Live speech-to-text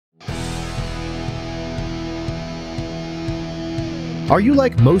Are you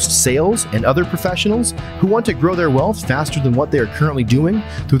like most sales and other professionals who want to grow their wealth faster than what they are currently doing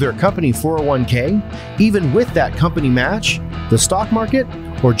through their company 401k, even with that company match, the stock market,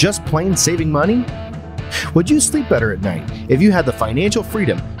 or just plain saving money? Would you sleep better at night if you had the financial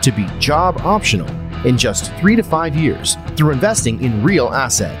freedom to be job optional in just 3 to 5 years through investing in real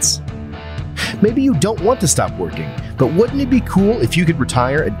assets? Maybe you don't want to stop working, but wouldn't it be cool if you could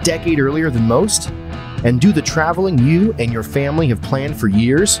retire a decade earlier than most and do the traveling you and your family have planned for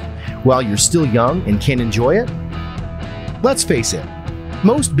years while you're still young and can enjoy it? Let's face it,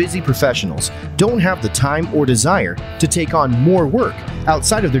 most busy professionals don't have the time or desire to take on more work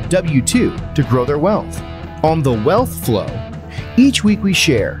outside of their W-2 to grow their wealth. On The Wealth Flow, each week we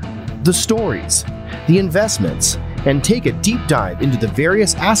share the stories, the investments, and take a deep dive into the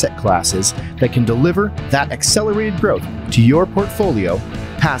various asset classes that can deliver that accelerated growth to your portfolio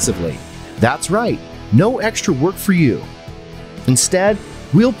passively. That's right, no extra work for you. Instead,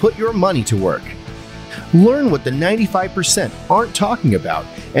 we'll put your money to work. Learn what the 95% aren't talking about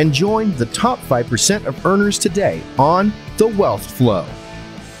and join the top 5% of earners today on The Wealth Flow.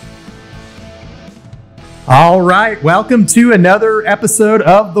 All right, welcome to another episode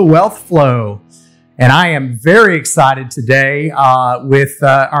of The Wealth Flow. And I am very excited today with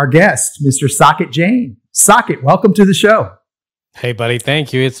our guest, Mr. Saket Jain. Saket, welcome to the show. Hey, buddy.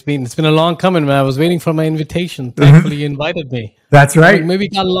 Thank you. It's been a long coming, man. I was waiting for my invitation. Thankfully, you invited me. That's right. Maybe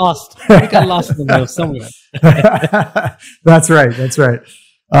got lost. Maybe got lost in the middle somewhere. That's right.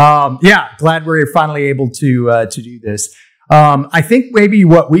 Yeah, glad we're finally able to do this. I think maybe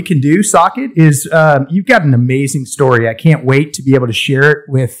what we can do, Saket, is you've got an amazing story. I can't wait to be able to share it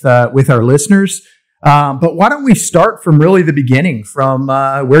with our listeners. But why don't we start from really the beginning, from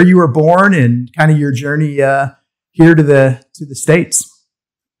where you were born and kind of your journey here to the States?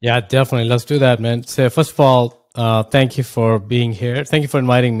 Yeah, definitely. Let's do that, man. So first of all, thank you for being here. Thank you for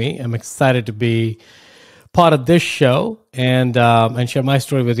inviting me. I'm excited to be part of this show and share my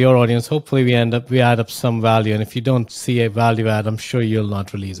story with your audience. Hopefully we add up some value. And if you don't see a value add, I'm sure you'll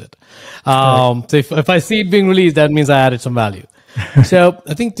not release it. So if I see it being released, that means I added some value. So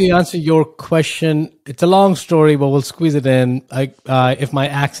I think to answer your question, it's a long story, but we'll squeeze it in. If my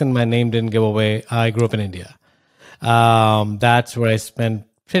accent, my name didn't give away, I grew up in India. That's where I spent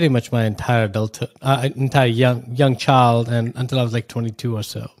pretty much my entire adulthood, entire young child, and until I was like 22 or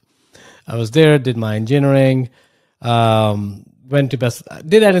so. I was there, did my engineering, went to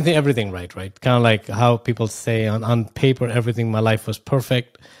did everything right? Kind of like how people say on paper, everything, my life was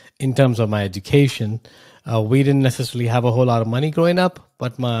perfect in terms of my education. We didn't necessarily have a whole lot of money growing up,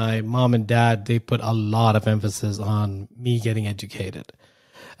 but my mom and dad, they put a lot of emphasis on me getting educated,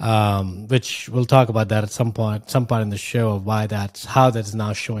 which we'll talk about that at some point in the show of how that's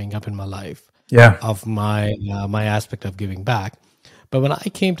now showing up in my life. Yeah, of my aspect of giving back. But when I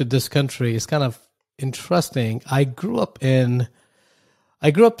came to this country, it's kind of interesting. I grew up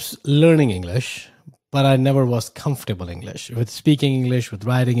learning English, but I never was comfortable English with speaking English, with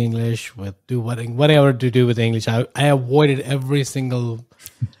writing English, with whatever to do with English. I avoided every single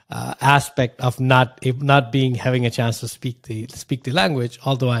aspect of not having a chance to speak the language,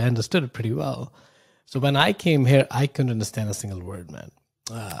 although I understood it pretty well. So when I came here, I couldn't understand a single word, man.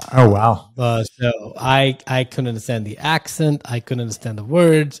 Oh, wow. So I couldn't understand the accent. I couldn't understand the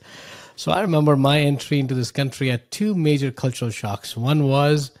words. So I remember my entry into this country had two major cultural shocks. One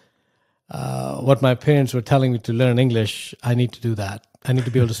was what my parents were telling me to learn English. I need to do that. I need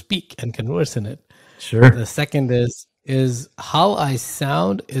to be able to speak and converse in it. Sure. The second is how I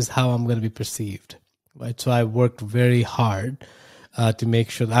sound is how I'm going to be perceived. Right. So I worked very hard to make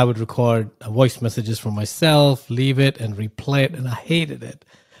sure that I would record voice messages for myself, leave it, and replay it. And I hated it.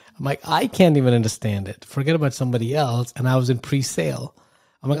 I'm like, I can't even understand it. Forget about somebody else. And I was in pre-sale.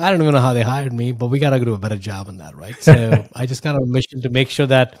 I'm like, I don't even know how they hired me, but we got to do a better job on that, right? So I just got a mission to make sure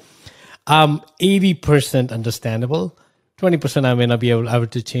that I'm 80% understandable. 20% I may not be able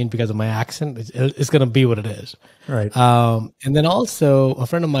to change because of my accent. It's going to be what it is. Right. And then also a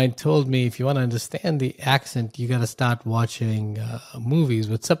friend of mine told me, if you want to understand the accent, you got to start watching movies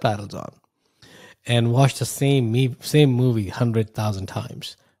with subtitles on and watch the same movie 100,000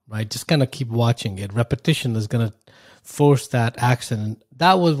 times, right? Just kind of keep watching it. Repetition is going to force that accent.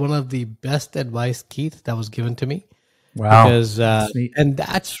 That was one of the best advice, Keith, that was given to me. Wow. Because, and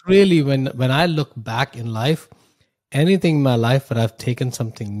that's really when I look back in life, anything in my life that I've taken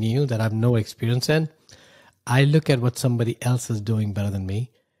something new that I have no experience in, I look at what somebody else is doing better than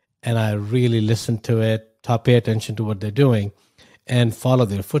me, and I really listen to it, pay attention to what they're doing, and follow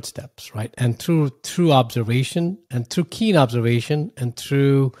their footsteps, right? And through observation, and through keen observation, and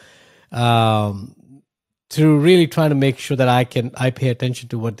through through really trying to make sure that I pay attention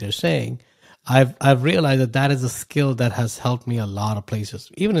to what they're saying, I've realized that is a skill that has helped me a lot of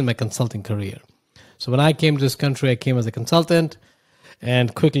places, even in my consulting career. So when I came to this country, I came as a consultant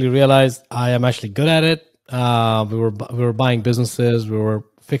and quickly realized I am actually good at it. We were buying businesses, we were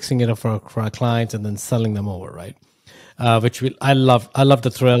fixing it up for our clients, and then selling them over, right? I love. I love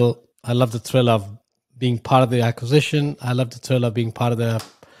the thrill. I love the thrill of being part of the acquisition. I love the thrill of being part of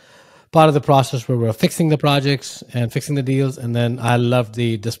the process where we're fixing the projects and fixing the deals, and then I love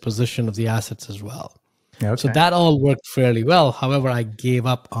the disposition of the assets as well. Okay. So that all worked fairly well. However, I gave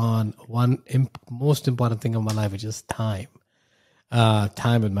up on one most important thing of my life, which is time.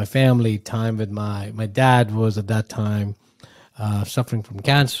 Time with my family, time with my dad was at that time suffering from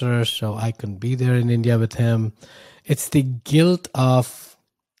cancer, so I couldn't be there in India with him. It's the guilt of,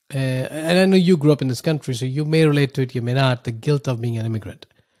 and I know you grew up in this country, so you may relate to it, you may not, the guilt of being an immigrant.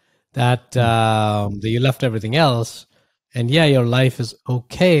 That you left everything else, and yeah, your life is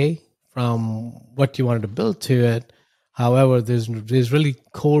okay from what you wanted to build to it. However, there's really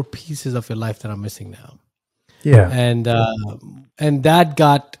core pieces of your life that are missing now. Yeah, and that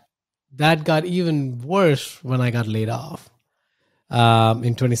got even worse when I got laid off.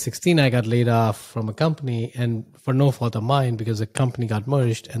 In 2016, I got laid off from a company, and for no fault of mine, because the company got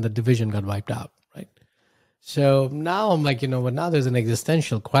merged and the division got wiped out. Right. So now I'm like, now there's an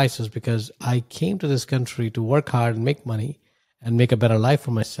existential crisis because I came to this country to work hard and make money and make a better life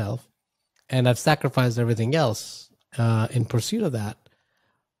for myself, and I've sacrificed everything else in pursuit of that.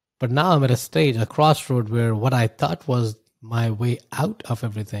 But now I'm at a crossroad where what I thought was my way out of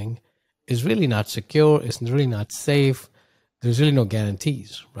everything is really not secure. It's really not safe. There's really no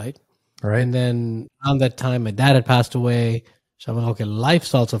guarantees, right? Right. And then around that time, my dad had passed away. So I'm like, okay,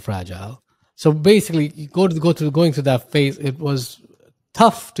 life's also fragile. So basically, going through that phase, it was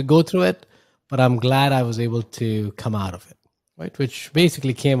tough to go through it, but I'm glad I was able to come out of it, right? Which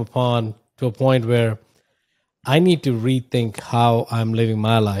basically came upon to a point where I need to rethink how I'm living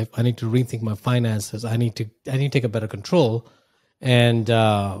my life. I need to rethink my finances. I need to take a better control and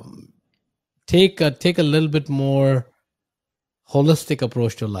take a little bit more holistic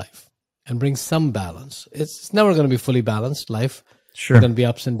approach to life and bring some balance. It's never going to be fully balanced life. Sure. There's going to be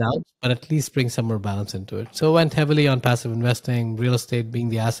ups and downs, but at least bring some more balance into it. So I went heavily on passive investing, real estate being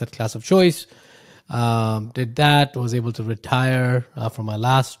the asset class of choice. Did that, was able to retire from my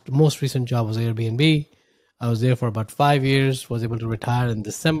most recent job was Airbnb. I was there for about 5 years, was able to retire in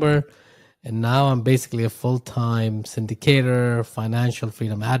December. And now I'm basically a full-time syndicator, financial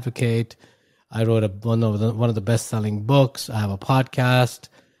freedom advocate. I wrote one of the best-selling books. I have a podcast,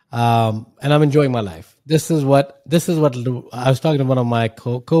 and I'm enjoying my life. This is what I was talking to one of my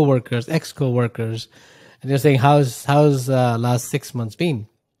co-workers, ex-co-workers, and they're saying, "How's last 6 months been?"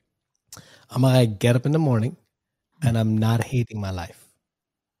 I get up in the morning, and I'm not hating my life.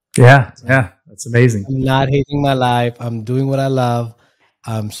 Yeah, that's amazing. I'm not hating my life. I'm doing what I love.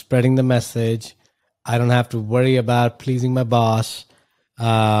 I'm spreading the message. I don't have to worry about pleasing my boss.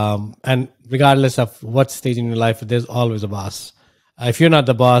 And regardless of what stage in your life, there's always a boss. If you're not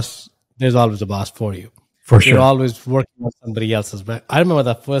the boss, there's always a boss for you. For sure. You're always working on somebody else's. But I remember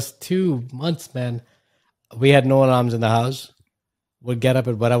the first 2 months, man, we had no alarms in the house. We'd get up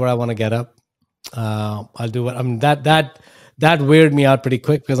at whatever I want to get up. I'll do what that weirded me out pretty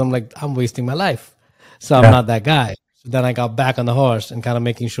quick because I'm like, I'm wasting my life. So I'm not that guy. So then I got back on the horse and kind of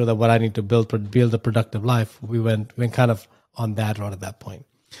making sure that what I need to build a productive life. We went kind of on that road at that point.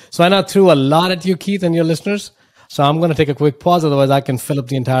 So I now threw a lot at you, Keith, and your listeners. So I'm going to take a quick pause. Otherwise, I can fill up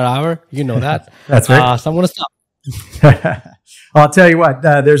the entire hour. You know that. That's right. So I'm going to stop. I'll tell you what,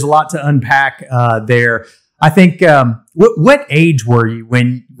 there's a lot to unpack there. I think, what age were you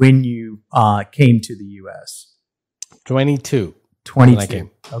when you came to the U.S.? 22. 22.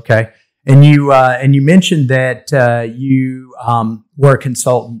 Okay. And you mentioned that you were a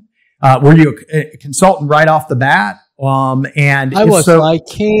consultant. Were you a consultant right off the bat? And I was. So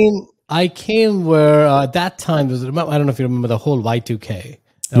I came where at that time I don't know if you remember the whole Y2K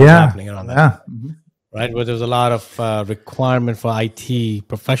that was happening around that. Yeah. Mm-hmm. Right, where there was a lot of requirement for IT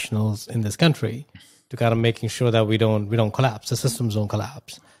professionals in this country to kind of making sure that we don't collapse, the systems don't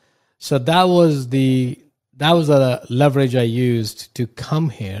collapse. So that was a leverage I used to come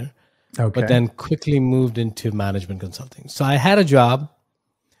here, but then quickly moved into management consulting. So I had a job.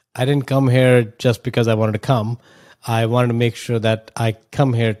 I didn't come here just because I wanted to come. I wanted to make sure that I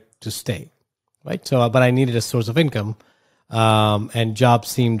come here to stay, right? So, but I needed a source of income, and job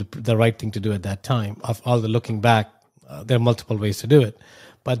seemed the right thing to do at that time. Of all the looking back, there are multiple ways to do it,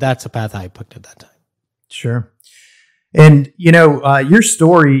 but that's a path I picked at that time. Sure. And, your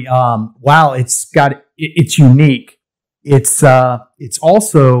story, while it's got it's unique. It's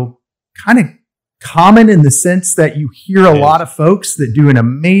also kind of common in the sense that you hear a lot of folks that do an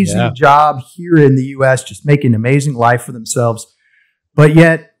amazing job here in the U.S., just making an amazing life for themselves, but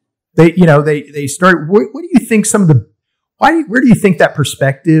yet they start. What do you think? Where do you think that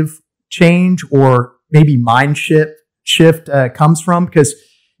perspective change or maybe mind shift comes from? Because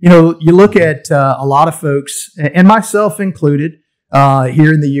you look at a lot of folks, and myself included,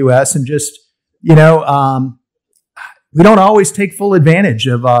 here in the U.S., and just we don't always take full advantage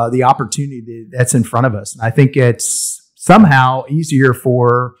of the opportunity that's in front of us. And I think it's somehow easier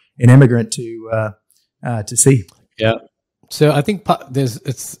for an immigrant to see. Yeah. So I think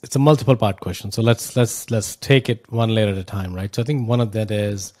it's a multiple part question. So let's take it one layer at a time, right? So I think one of that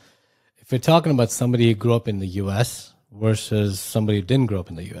is, if you're talking about somebody who grew up in the U.S. versus somebody who didn't grow up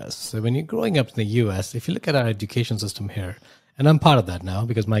in the U.S. So when you're growing up in the U.S., if you look at our education system here, and I'm part of that now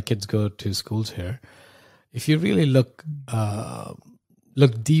because my kids go to schools here. If you really look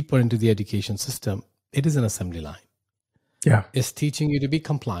deeper into the education system, it is an assembly line. Yeah. It's teaching you to be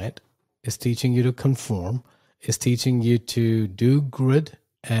compliant. It's teaching you to conform. It's teaching you to do good.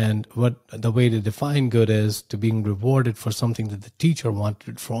 And what the way to define good is to being rewarded for something that the teacher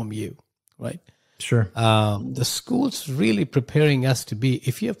wanted from you, right? Sure. The school's really preparing us to be,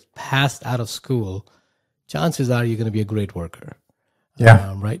 if you have passed out of school, chances are you're going to be a great worker.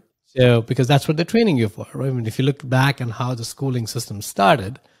 Yeah. Right? So, because that's what they're training you for, right? I mean, if you look back on how the schooling system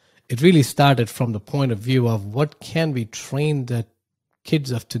started, it really started from the point of view of what can we train the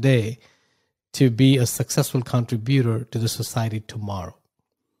kids of today to be a successful contributor to the society tomorrow.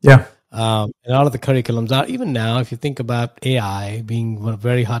 Yeah. And all of the curriculums are, even now, if you think about AI being a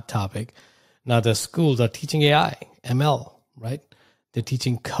very hot topic, now the schools are teaching AI, ML, right? They're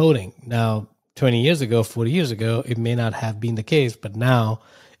teaching coding. Now, 20 years ago, 40 years ago, it may not have been the case, but now,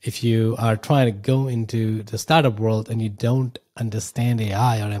 if you are trying to go into the startup world and you don't understand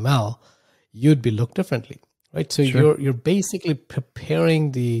AI or ML, you'd be looked differently, right? So you're basically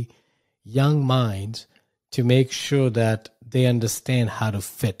preparing the young minds to make sure that they understand how to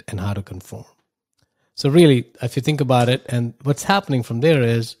fit and how to conform. So really, if you think about it, and what's happening from there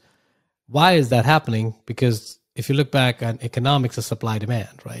is, why is that happening? Because if you look back on economics of supply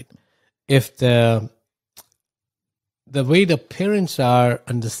demand, right? If the way the parents are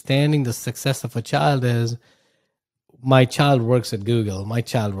understanding the success of a child is, my child works at Google, my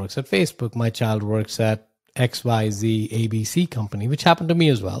child works at Facebook, my child works at XYZ ABC company, which happened to me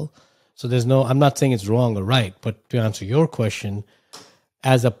as well. So I'm not saying it's wrong or right, but to answer your question,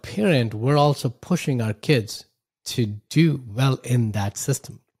 as a parent, we're also pushing our kids to do well in that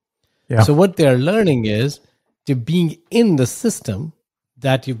system. Yeah. So what they're learning is to being in the system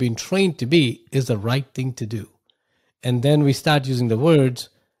that you've been trained to be is the right thing to do. And then we start using the words,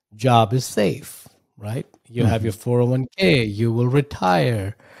 job is safe, right? You have your 401k, you will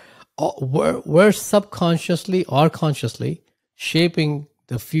retire. We're subconsciously or consciously shaping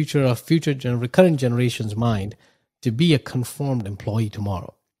the future of current generation's mind to be a conformed employee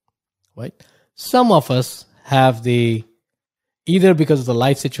tomorrow, right? Some of us have either because of the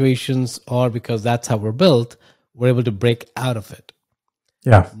life situations or because that's how we're built, we're able to break out of it.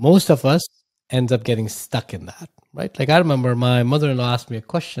 Yeah. Most of us ends up getting stuck in that, right? Like I remember my mother-in-law asked me a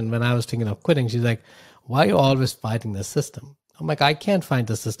question when I was thinking of quitting. She's like, why are you always fighting the system? I'm like, I can't fight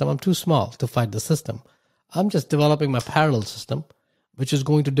the system. I'm too small to fight the system. I'm just developing my parallel system, which is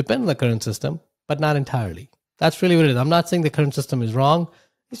going to depend on the current system, but not entirely. That's really what it is. I'm not saying the current system is wrong.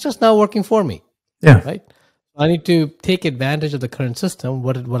 It's just not working for me. Yeah. Right? I need to take advantage of the current system,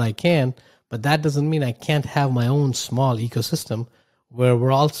 what I can, but that doesn't mean I can't have my own small ecosystem where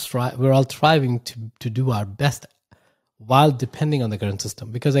we're all thriving to do our best while depending on the current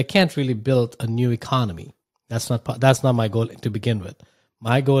system, because I can't really build a new economy. That's not my goal to begin with.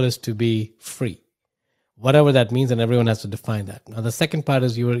 My goal is to be free, whatever that means, and everyone has to define that. Now, the second part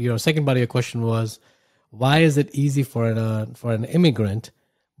is your second part of your question was, why is it easy for an immigrant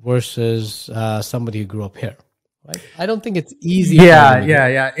versus somebody who grew up here? Right? I don't think it's easy.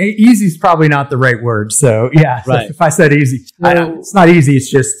 Yeah. Easy is probably not the right word. So yeah, right. If I said easy, it's not easy.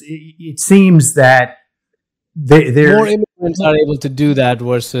 It's just it seems that more immigrants are able to do that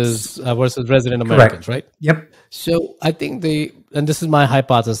versus resident Americans, right? Yep. So I think and this is my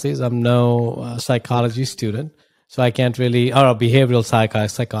hypothesis. I'm no psychology student, so I can't really, or a behavioral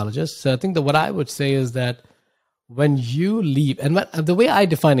psychologist. So I think that what I would say is that when you leave, and the way I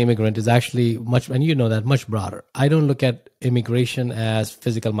define immigrant is actually much, and you know that, much broader. I don't look at immigration as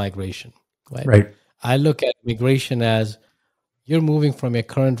physical migration, right? Right. I look at immigration as you're moving from your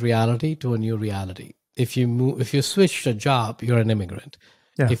current reality to a new reality. If you switch a job, you're an immigrant.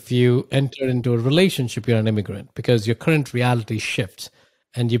 Yeah. If you enter into a relationship, you're an immigrant because your current reality shifts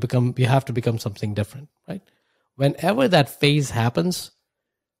and you have to become something different, right? Whenever that phase happens,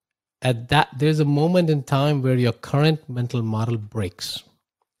 there's a moment in time where your current mental model breaks.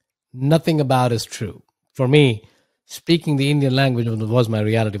 Nothing about is true. For me, speaking the Indian language was my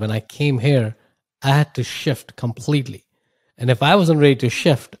reality. When I came here, I had to shift completely. And if I wasn't ready to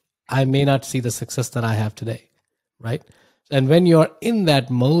shift, I may not see the success that I have today, right? And when you're in that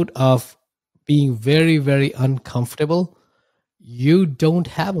mode of being very, very uncomfortable, you don't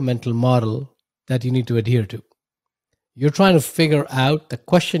have a mental model that you need to adhere to. You're trying to figure out, the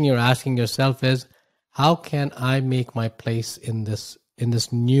question you're asking yourself is, how can I make my place in this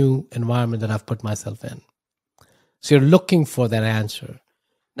new environment that I've put myself in? So you're looking for that answer.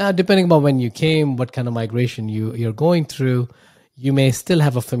 Now, depending on when you came, what kind of migration you're going through, you may still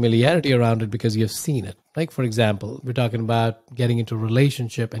have a familiarity around it because you've seen it. Like, for example, we're talking about getting into a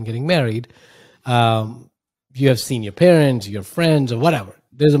relationship and getting married. You have seen your parents, your friends, or whatever.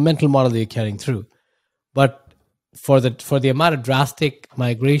 There's a mental model that you're carrying through. But for the amount of drastic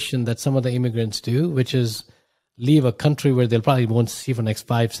migration that some of the immigrants do, which is leave a country where they'll probably won't see for the next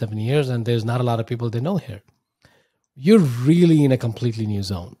 5-7 years, and there's not a lot of people they know here, you're really in a completely new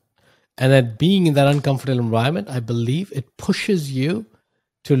zone. And then being in that uncomfortable environment, I believe it pushes you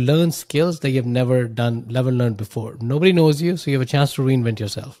to learn skills that you've never learned before. Nobody knows you, so you have a chance to reinvent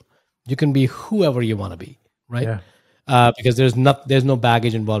yourself. You can be whoever you want to be, right? Yeah. Because there's no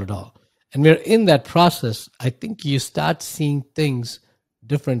baggage involved at all. And we're in that process. I think you start seeing things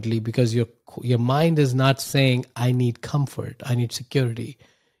differently because your mind is not saying, I need comfort, I need security.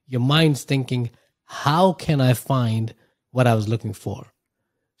 Your mind's thinking, how can I find what I was looking for?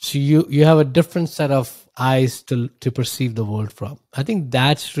 So you have a different set of eyes to perceive the world from. I think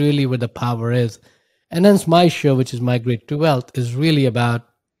that's really where the power is. And hence my show, which is Migrate to Wealth, is really about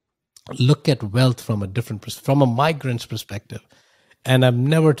look at wealth from from a migrant's perspective. And I'm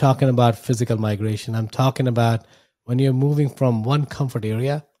never talking about physical migration. I'm talking about when you're moving from one comfort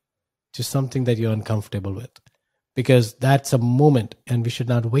area to something that you're uncomfortable with, because that's a moment and we should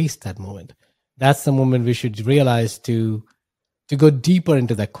not waste that moment. That's the moment we should realize to go deeper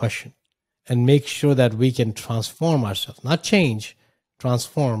into that question and make sure that we can transform ourselves, not change,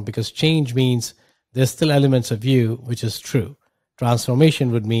 transform, because change means there's still elements of you, which is true.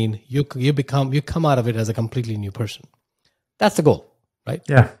 Transformation would mean you come out of it as a completely new person. That's the goal, right?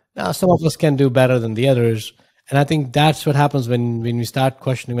 Yeah. Now, some of us can do better than the others. And I think that's what happens when you start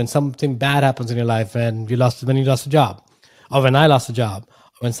questioning, when something bad happens in your life, when you lost a job, or when I lost a job,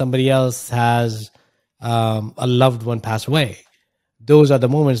 or when somebody else has a loved one pass away. Those are the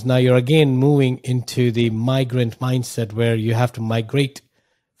moments. Now you're again moving into the migrant mindset where you have to migrate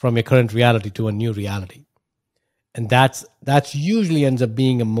from your current reality to a new reality. And that's usually ends up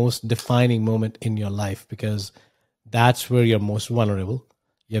being a most defining moment in your life, because that's where you're most vulnerable.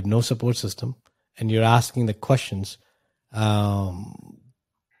 You have no support system, and you're asking the questions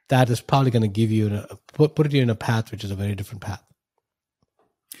that is probably going to give you put you in a path which is a very different path.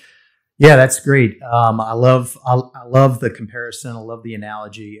 Yeah, that's great. I love the comparison. I love the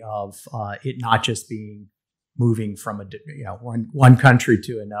analogy of it not just being moving from one country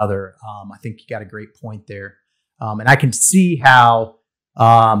to another. I think you got a great point there, and I can see how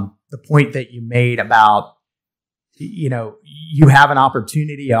the point that you made about you have an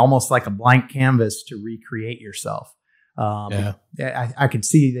opportunity, almost like a blank canvas, to recreate yourself. I could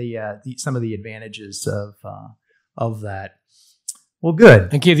see some of the advantages of that. Well,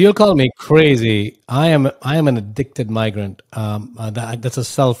 good. And Keith, you'll call me crazy. I am an addicted migrant. That's a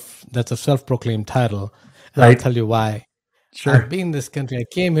self-proclaimed title. And Right. I'll tell you why. Sure. I've been in this country. I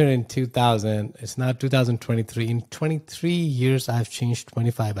came here in 2000. It's now 2023. In 23 years, I've changed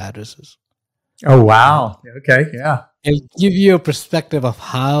 25 addresses. Oh, wow. Okay. Yeah. It'll give you a perspective of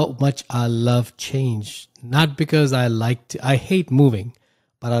how much I love change. Not because I hate moving,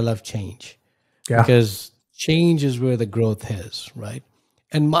 but I love change. Yeah. Because change is where the growth is, right?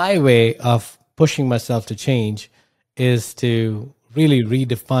 And my way of pushing myself to change is to really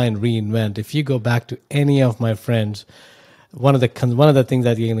redefine, reinvent. If you go back to any of my friends, one of the things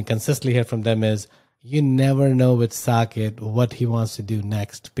that you're going to consistently hear from them is, you never know with Saket what he wants to do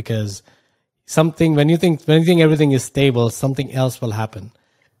next, because when you think everything is stable, something else will happen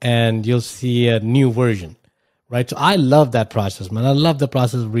and you'll see a new version, right? So I love that process, man. I love the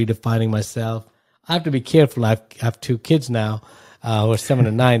process of redefining myself. I have to be careful. I have 2 kids now who are 7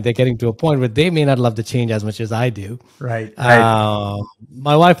 and 9. They're getting to a point where they may not love the change as much as I do. Right.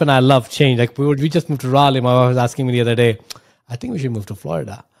 My wife and I love change. Like we just moved to Raleigh. My wife was asking me the other day, I think we should move to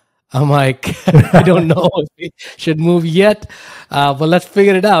Florida. I'm like, I don't know if we should move yet, but let's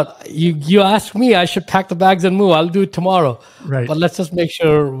figure it out. You ask me, I should pack the bags and move. I'll do it tomorrow. Right. But let's just make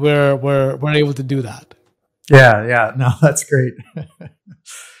sure we're able to do that. Yeah. No, that's great.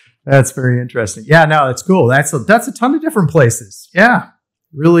 That's very interesting. Yeah, no, it's cool. That's a ton of different places. Yeah,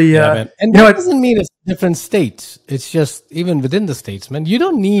 really. Yeah, man. And that doesn't mean it's different states. It's just even within the states, man. You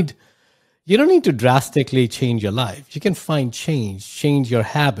don't need to drastically change your life. You can find change your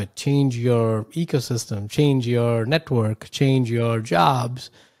habit, change your ecosystem, change your network, change your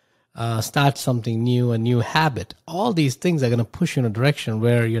jobs, start something new, a new habit. All these things are going to push you in a direction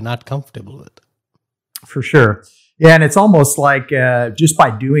where you're not comfortable with. For sure. Yeah, and it's almost like just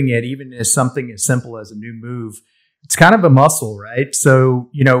by doing it, even as something as simple as a new move, it's kind of a muscle, right? So,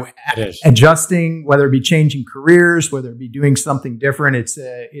 adjusting, whether it be changing careers, whether it be doing something different,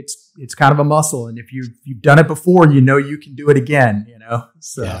 it's kind of a muscle. And if you've done it before, you can do it again,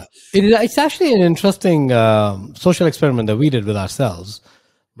 So yeah. It's actually an interesting social experiment that we did with ourselves,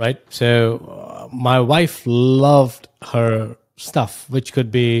 right? So my wife loved her stuff, which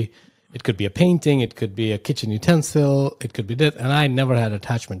could be a painting, it could be a kitchen utensil, it could be that, and I never had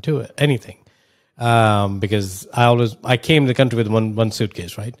attachment to it, anything. Because I came to the country with one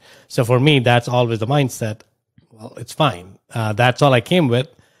suitcase, right? So for me, that's always the mindset. Well, it's fine. That's all I came with.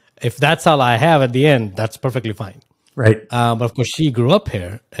 If that's all I have at the end, that's perfectly fine. Right. But of course, she grew up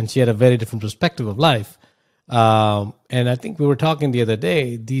here and she had a very different perspective of life. And I think we were talking the other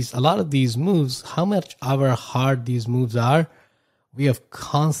day, a lot of these moves, how much hard these moves are, we have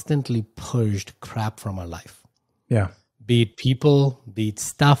constantly purged crap from our life. Yeah. Be it people, be it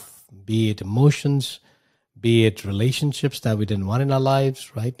stuff, be it emotions, be it relationships that we didn't want in our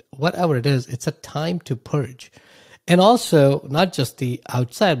lives, right? Whatever it is, it's a time to purge. And also, not just the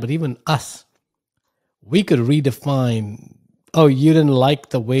outside, but even us. We could redefine, you didn't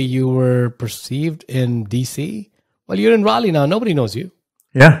like the way you were perceived in DC? Well, you're in Raleigh now. Nobody knows you.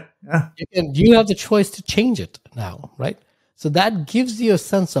 Yeah. You have the choice to change it now, right? So that gives you a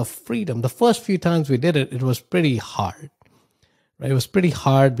sense of freedom. The first few times we did it, it was pretty hard. Right? It was pretty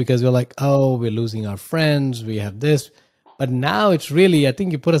hard because we're like, we're losing our friends, we have this. But now it's really, I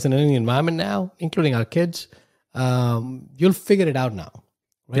think you put us in any environment now, including our kids, you'll figure it out now.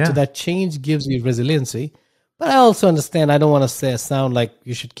 Right? Yeah. So that change gives you resiliency. But I also understand, I don't want to sound like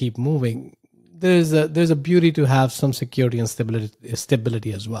you should keep moving. There's a beauty to have some security and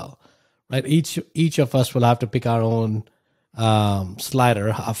stability as well. Right? Each of us will have to pick our own slider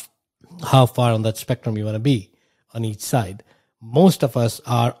of how far on that spectrum you want to be on each side. Most of us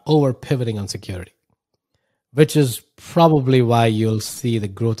are over pivoting on security, which is probably why you'll see the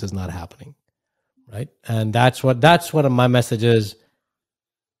growth is not happening, right? And that's what my message is.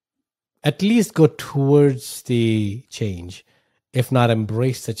 At least go towards the change, if not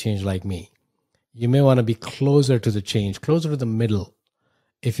embrace the change like me. You may want to be closer to the change, closer to the middle.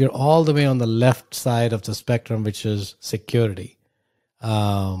 If you're all the way on the left side of the spectrum, which is security,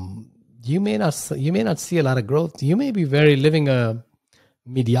 you may not see a lot of growth. You may be living a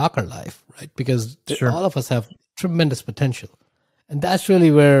mediocre life, right? Because all of us have tremendous potential, and that's really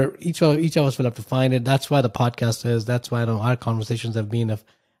where each of us will have to find it. That's why the podcast is. That's why our conversations have been of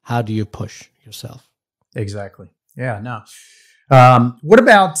how do you push yourself. Exactly. Yeah. No. What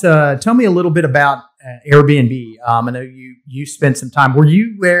about? Tell me a little bit about Airbnb. I know you spent some time. Were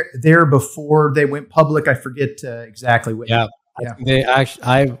you there before they went public? I forget exactly what. Yeah.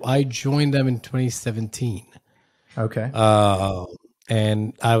 I joined them in 2017. Okay.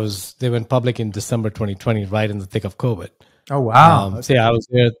 And they went public in December 2020, right in the thick of COVID. Oh wow. So yeah,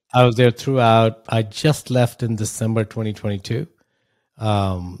 I was there throughout. I just left in December 2022.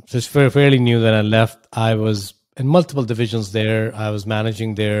 So it's fairly new that I left. I was in multiple divisions there. I was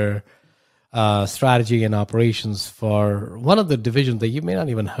managing their strategy and operations for one of the divisions that you may not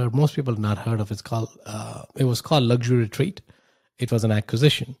even heard. Most people have not heard of. It was called Luxury Retreat. It was an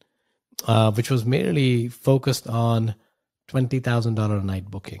acquisition, which was merely focused on $20,000 a night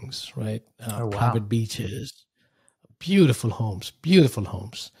bookings, right? Private beaches, beautiful homes.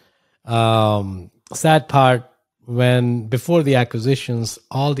 Sad part, before the acquisitions,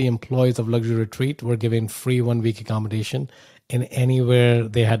 all the employees of Luxury Retreat were given free 1 week accommodation in anywhere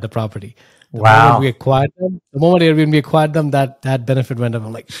they had the property. The moment Airbnb acquired them, that benefit went up.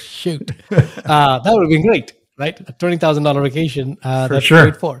 I'm like, shoot, that would have been great, right? A $20,000 vacation. That's sure.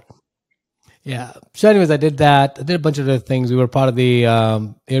 Great for. Yeah. So anyways, I did that. I did a bunch of other things. We were part of the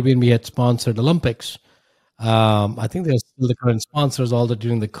Airbnb had sponsored Olympics. I think they're still the current sponsors, although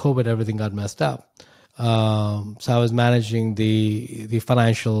during the COVID, everything got messed up. So I was managing the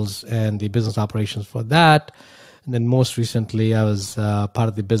financials and the business operations for that. And then most recently, I was part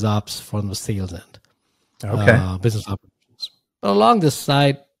of the biz ops from the sales end, business operations. But along this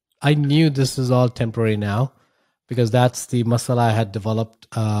side, I knew this is all temporary now because that's the muscle I had developed.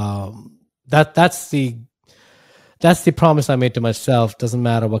 That's the promise I made to myself. Doesn't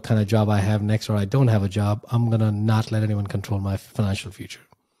matter what kind of job I have next or I don't have a job. I'm going to not let anyone control my financial future.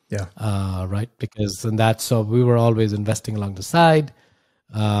 Yeah. Right. Because in that, so we were always investing along the side.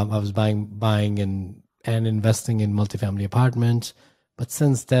 I was buying and investing in multifamily apartments. But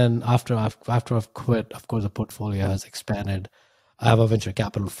since then, after I've quit, of course, the portfolio has expanded. I have a venture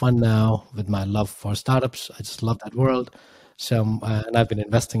capital fund now with my love for startups. I just love that world. So, and I've been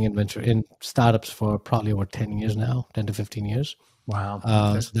investing in startups for probably over 10 years now, 10 to 15 years. Wow.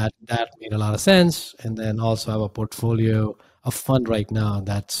 So that made a lot of sense. And then also I have a portfolio, a fund right now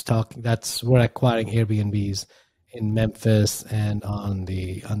we're acquiring Airbnbs in Memphis and on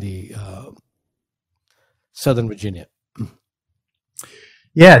the Southern Virginia.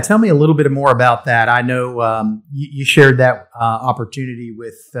 Yeah, tell me a little bit more about that. I know you shared that opportunity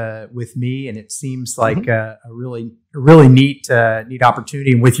with me, and it seems like a really neat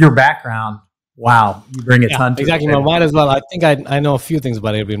opportunity. And with your background, wow, you bring a ton to exactly. it. Might as well. I think I know a few things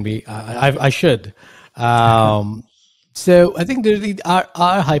about Airbnb. I should. So I think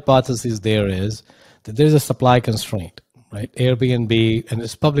our hypothesis there is that there's a supply constraint, right? Airbnb, and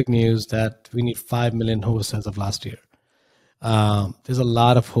it's public news that we need 5 million hosts as of last year. There's a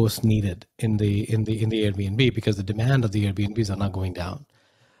lot of hosts needed in the Airbnb because the demand of the Airbnbs are not going down.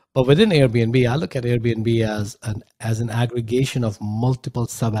 But within Airbnb, I look at Airbnb as an aggregation of multiple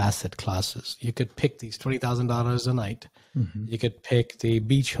sub-asset classes. You could pick these $20,000 a night. Mm-hmm. You could pick the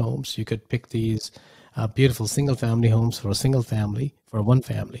beach homes. You could pick these beautiful single-family homes for one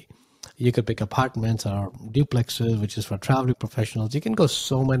family. You could pick apartments or duplexes, which is for traveling professionals. You can go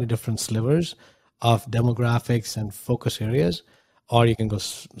so many different slivers of demographics and focus areas, or you can go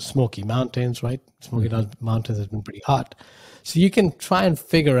Smoky Mountains, right? Smoky Mountains has been pretty hot. So you can try and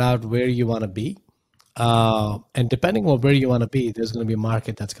figure out where you want to be. And depending on where you want to be, there's going to be a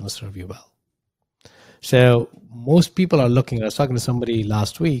market that's going to serve you well. So most people are looking, I was talking to somebody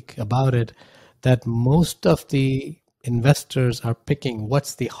last week about it, that most of the investors are picking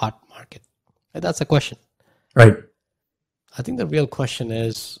what's the hot market. And that's a question. Right. I think the real question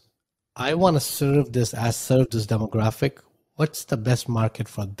is, I want to serve this demographic. What's the best market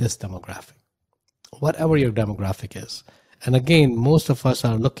for this demographic? Whatever your demographic is. And again, most of us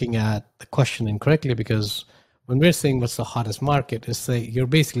are looking at the question incorrectly because when we're saying what's the hottest market, you're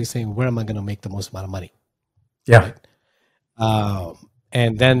basically saying, where am I going to make the most amount of money? Yeah. Right?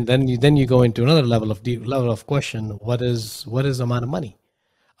 And then you go into another level of question. What is the amount of money?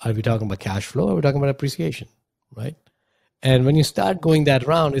 Are we talking about cash flow? Or are we talking about appreciation? Right? And when you start going that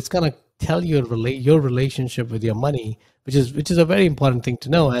round, it's going to tell you your relationship with your money, which is a very important thing to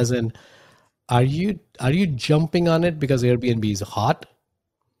know. As in, are you jumping on it because Airbnb is hot,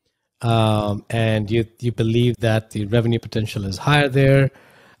 and you believe that the revenue potential is higher there,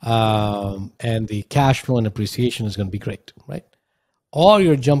 and the cash flow and appreciation is going to be great, right? Or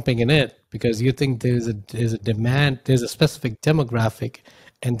you're jumping in it because you think there's a demand, there's a specific demographic,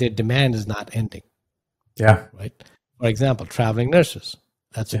 and their demand is not ending. Yeah. Right. For example, traveling nurses.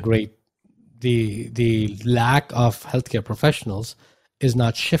 That's a great. The lack of healthcare professionals is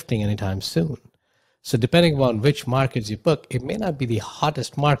not shifting anytime soon. So depending on which markets you book, it may not be the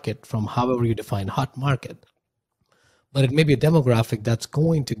hottest market from however you define hot market, but it may be a demographic that's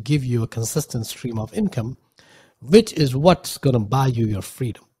going to give you a consistent stream of income, which is what's going to buy you your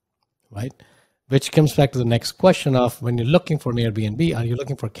freedom, right? Which comes back to the next question of, when you're looking for an Airbnb, are you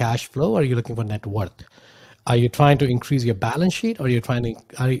looking for cash flow or are you looking for net worth? Are you trying to increase your balance sheet, or are you trying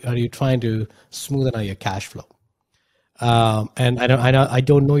to smoothen out your cash flow? And I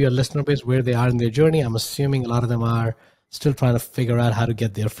don't know your listener base, where they are in their journey. I'm assuming a lot of them are still trying to figure out how to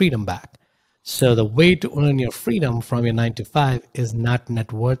get their freedom back. So the way to earn your freedom from your 9 to 5 is not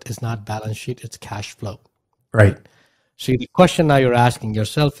net worth, it's not balance sheet, it's cash flow. Right. So the question now you're asking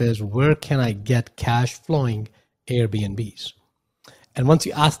yourself is, where can I get cash flowing Airbnbs? And once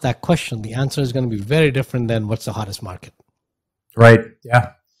you ask that question, the answer is going to be very different than what's the hottest market. Right.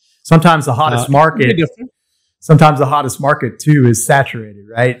 Yeah. Sometimes the hottest market too is saturated,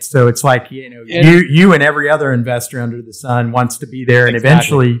 right? So it's like, you and every other investor under the sun wants to be there, and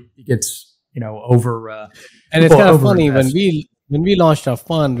eventually it gets, over. And it's kind of funny, when we launched our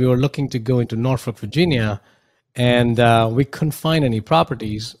fund, we were looking to go into Norfolk, Virginia, and we couldn't find any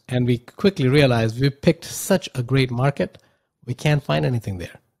properties, and we quickly realized we picked such a great market. We can't find anything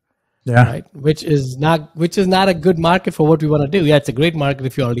there. Yeah. Right. Which is not a good market for what we want to do. Yeah, it's a great market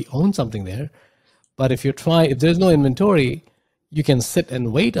if you already own something there, But if there's no inventory, you can sit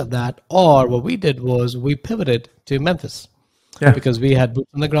and wait on that. Or what we did was we pivoted to Memphis. Yeah. Because we had boots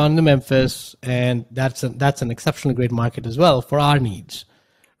on the ground in Memphis, and that's an exceptionally great market as well for our needs.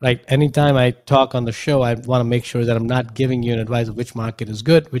 Right. Anytime I talk on the show, I want to make sure that I'm not giving you an advice of which market is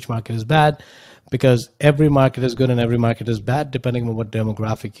good, which market is bad, because every market is good and every market is bad, depending on what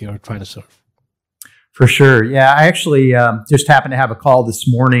demographic you're trying to serve. For sure. Yeah. I actually just happened to have a call this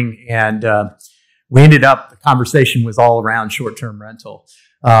morning, and we ended up, the conversation was all around short-term rental.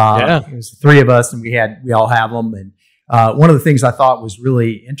 It was the three of us, and we all have them. And one of the things I thought was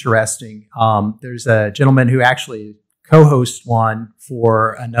really interesting, there's a gentleman who actually co-hosts one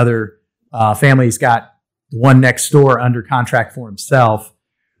for another family. He's got the one next door under contract for himself.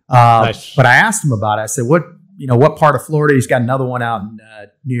 Nice. But I asked him about it. I said, what part of Florida? He's got another one out in,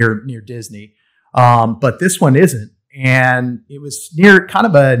 near Disney. But this one isn't. And it was near kind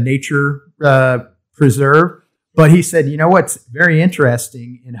of a nature preserve. But he said, what's very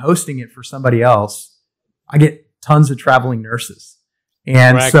interesting in hosting it for somebody else, I get tons of traveling nurses.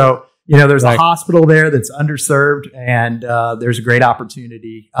 And Correct. So there's a hospital there that's underserved, and there's a great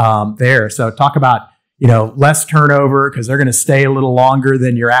opportunity there. So talk about, less turnover because they're going to stay a little longer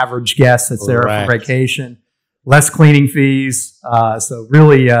than your average guest that's there for vacation, less cleaning fees. So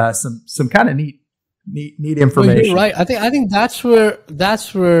really some kind of neat information. Well, you're right. I think that's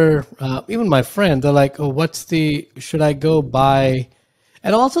where even my friend, they're like, oh, should I go buy?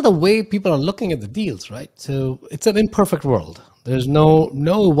 And also the way people are looking at the deals, right? So it's an imperfect world. There's no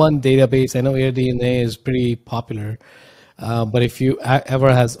one database. I know AirDNA is pretty popular, but if you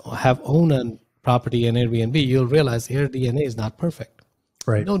ever have owned a property in Airbnb, you'll realize AirDNA is not perfect.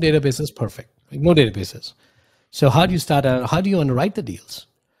 Right. No database is perfect. No databases. So how do you start out? How do you underwrite the deals?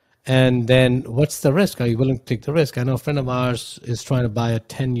 And then what's the risk? Are you willing to take the risk? I know a friend of ours is trying to buy a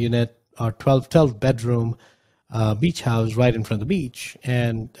 10-unit or 12-bedroom beach house right in front of the beach,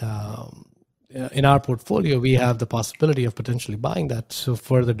 and in our portfolio, we have the possibility of potentially buying that to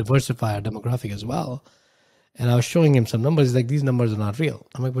further diversify our demographic as well. And I was showing him some numbers. He's like, these numbers are not real.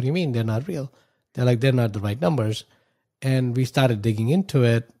 I'm like, what do you mean they're not real? They're like, they're not the right numbers. And we started digging into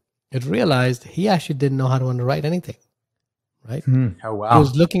it. It realized he actually didn't know how to underwrite anything, right? Oh, wow. He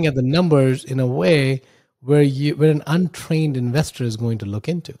was looking at the numbers in a way where an untrained investor is going to look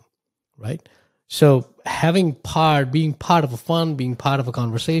into, right? So being part of a fund, being part of a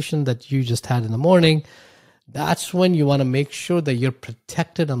conversation that you just had in the morning, that's when you want to make sure that you're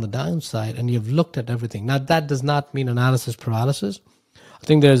protected on the downside and you've looked at everything. Now, that does not mean analysis paralysis. I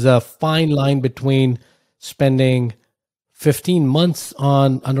think there's a fine line between spending 15 months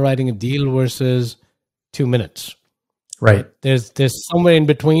on underwriting a deal versus 2 minutes. Right. There's somewhere in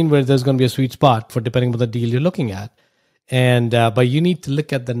between where there's going to be a sweet spot for depending on the deal you're looking at. And but you need to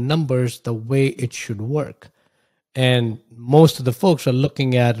look at the numbers the way it should work. And most of the folks are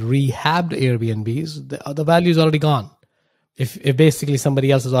looking at rehabbed Airbnbs. The value is already gone. If basically somebody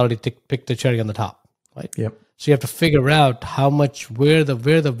else has already picked the cherry on the top, right? Yep. So you have to figure out where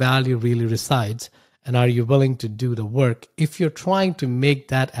the value really resides, and are you willing to do the work if you're trying to make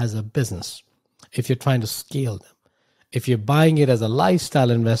that as a business, if you're trying to scale them. If you're buying it as a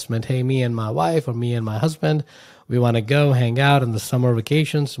lifestyle investment, hey, me and my wife or me and my husband, we want to go hang out in the summer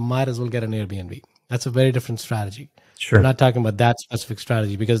vacations, might as well get an Airbnb. That's a very different strategy. Sure. We're not talking about that specific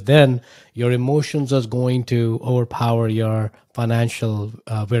strategy because then your emotions are going to overpower your financial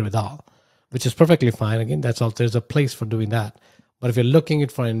wherewithal, which is perfectly fine. Again, there's a place for doing that. But if you're looking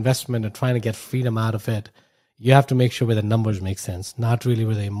for investment and trying to get freedom out of it, you have to make sure where the numbers make sense, not really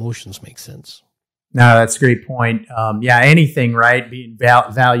where the emotions make sense. No, that's a great point. Anything, right? Being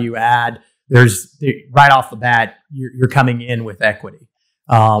value add, right off the bat, you're coming in with equity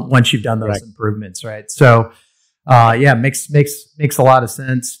once you've done those improvements, right? So, makes a lot of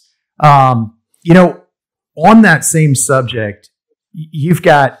sense. On that same subject, you've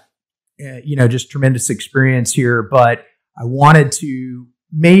got just tremendous experience here, but I wanted to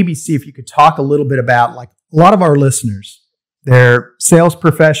maybe see if you could talk a little bit about, like, a lot of our listeners, they're sales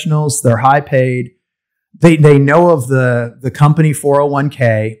professionals, they're high paid. They know of the company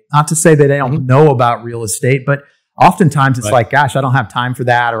 401k, not to say that they don't know about real estate, but oftentimes it's like, gosh, I don't have time for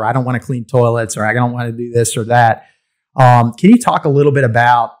that, or I don't want to clean toilets, or I don't want to do this or that. Can you talk a little bit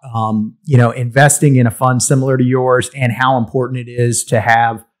about, investing in a fund similar to yours and how important it is to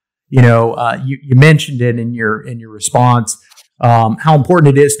have, you mentioned it in your response, how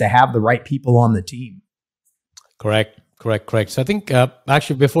important it is to have the right people on the team. Correct. So I think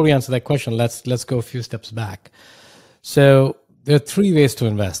actually before we answer that question, let's go a few steps back. So there are three ways to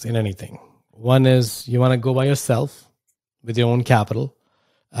invest in anything. One is you want to go by yourself with your own capital.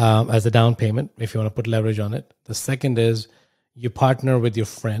 as a down payment if you want to put leverage on it. The second is you partner with your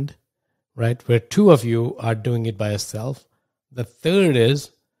friend, right? Where two of you are doing it by yourself. The third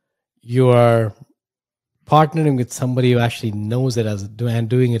is you are partnering with somebody who actually knows it and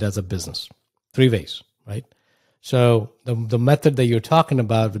doing it as a business. 3 ways, right? So the method that you're talking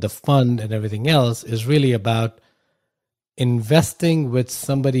about with the fund and everything else is really about investing with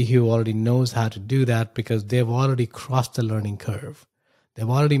somebody who already knows how to do that because they've already crossed the learning curve. They've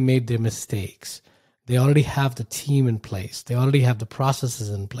already made their mistakes. They already have the team in place. They already have the processes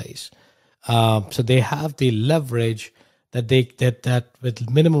in place. So they have the leverage that with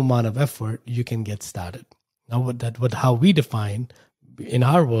minimum amount of effort, you can get started. Now, how we define in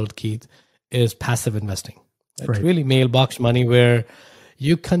our world, Keith, is passive investing. It's Right. really mailbox money where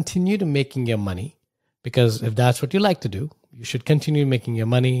you continue to making your money because if that's what you like to do, you should continue making your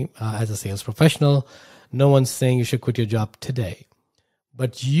money as a sales professional. No one's saying you should quit your job today,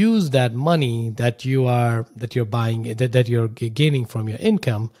 but use that money that you're gaining from your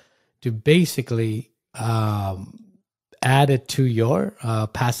income to basically add it to your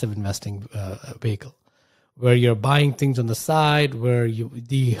passive investing vehicle, where you're buying things on the side, where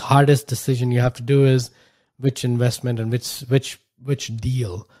the hardest decision you have to do is which investment and which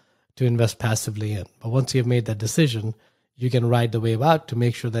deal to invest passively in. But once you've made that decision, you can ride the wave out to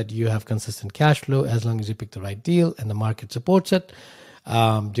make sure that you have consistent cash flow as long as you pick the right deal and the market supports it.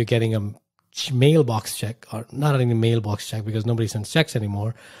 You're getting a mailbox check, or not even a mailbox check because nobody sends checks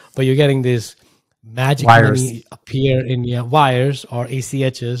anymore, but you're getting this magic Wires. money appear in your wires or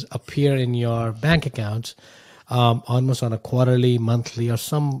ACHs appear in your bank accounts almost on a quarterly, monthly, or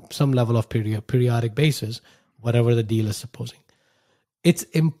some level of periodic basis, whatever the deal is supposing. It's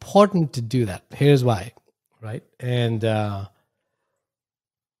important to do that. Here's why, right? And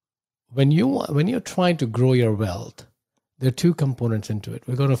when you're trying to grow your wealth, there are two components into it.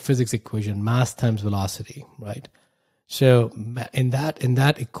 We're going to physics equation, mass times velocity, right? So in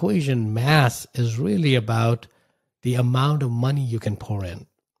that equation, mass is really about the amount of money you can pour in.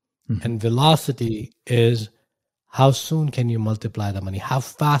 Mm-hmm. And velocity is how soon can you multiply the money, how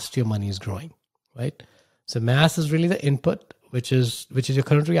fast your money is growing, right? So mass is really the input, which is your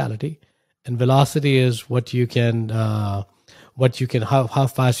current reality. And velocity is how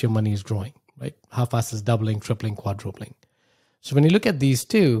fast your money is growing, right? How fast is doubling, tripling, quadrupling. So when you look at these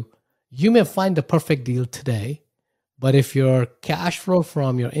two, you may find the perfect deal today, but if your cash flow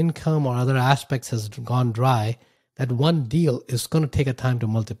from your income or other aspects has gone dry, that one deal is going to take a time to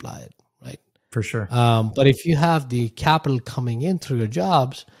multiply it, right? For sure. But if you have the capital coming in through your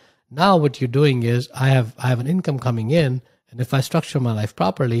jobs, now what you're doing is I have an income coming in, and if I structure my life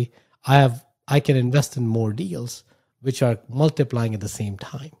properly, I can invest in more deals, which are multiplying at the same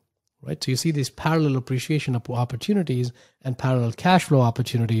time, right? So you see these parallel appreciation opportunities and parallel cash flow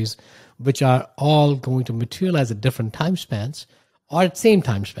opportunities, which are all going to materialize at different time spans or at same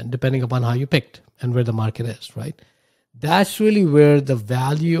time span, depending upon how you picked and where the market is, right? That's really where the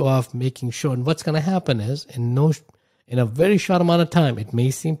value of making sure, and what's going to happen is in a very short amount of time, it may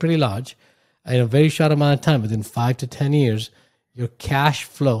seem pretty large, in a very short amount of time, within 5 to 10 years, your cash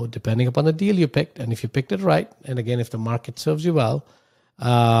flow, depending upon the deal you picked, and if you picked it right, and again, if the market serves you well,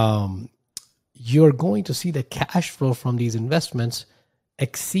 you're going to see the cash flow from these investments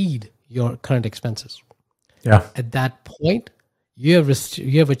exceed your current expenses. Yeah. At that point, you have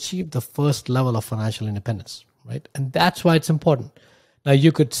achieved the first level of financial independence, right? And that's why it's important. Now,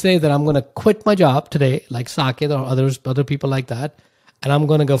 you could say that I'm going to quit my job today, like Saket or other people like that, and I'm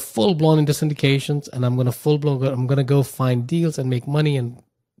going to go full blown into syndications, and I'm going to go find deals and make money and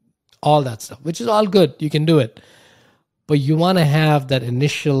all that stuff, which is all good. You can do it. But you want to have that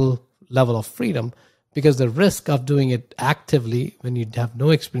initial level of freedom because the risk of doing it actively when you have no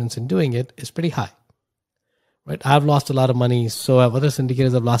experience in doing it is pretty high, right? I've lost a lot of money. So have other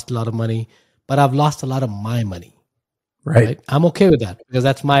syndicators have lost a lot of money, but I've lost a lot of my money, right? I'm okay with that because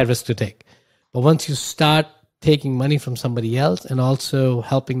that's my risk to take. But once you start taking money from somebody else and also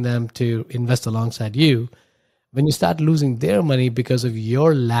helping them to invest alongside you, when you start losing their money because of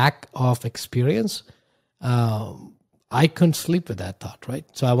your lack of experience, I couldn't sleep with that thought, right?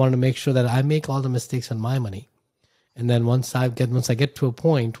 So I wanted to make sure that I make all the mistakes on my money. And then once I get to a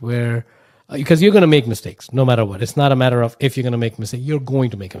point where, because you're going to make mistakes no matter what. It's not a matter of if you're going to make a mistake, you're going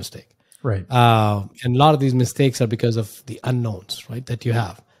to make a mistake. Right. And a lot of these mistakes are because of the unknowns, right, that you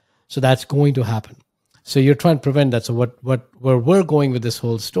have. So that's going to happen. So you're trying to prevent that. So where we're going with this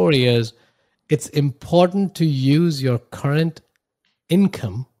whole story is it's important to use your current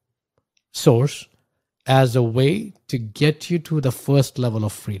income source as a way to get you to the first level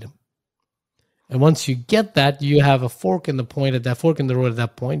of freedom. And once you get that, you have a fork in the road at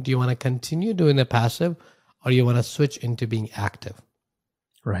that point. Do you want to continue doing the passive, or you want to switch into being active?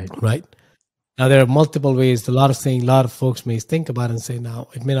 Right. Right. Now, there are multiple ways. A lot of folks may think about it and say, now,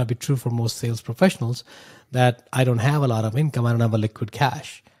 it may not be true for most sales professionals that I don't have a lot of income. I don't have a liquid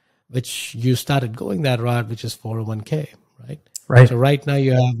cash, which you started going that route, which is 401k, right? Right. So right now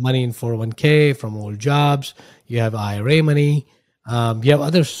you have money in 401k from old jobs. You have IRA money. You have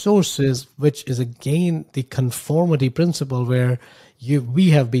other sources, which is again the conformity principle, where we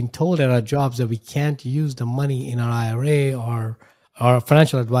have been told at our jobs that we can't use the money in our IRA, or our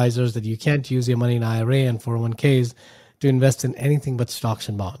financial advisors that you can't use your money in IRA and 401ks to invest in anything but stocks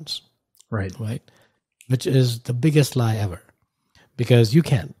and bonds. Right. Right. Which is the biggest lie ever, because you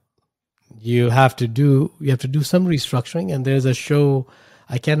can't. You have to do some restructuring. And there's a show,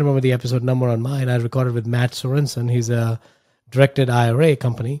 I can't remember the episode number on mine. I recorded with Matt Sorensen. He's a directed IRA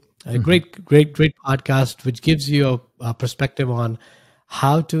company, a great podcast, which gives you a perspective on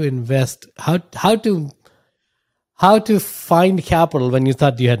how to invest, how to find capital when you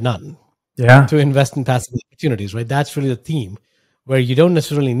thought you had none. Yeah. To invest in passive opportunities, right? That's really the theme, where you don't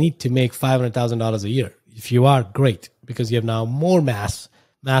necessarily need to make $500,000 a year. If you are, great, because you have now more mass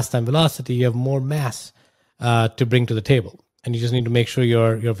time velocity, you have more mass to bring to the table. And you just need to make sure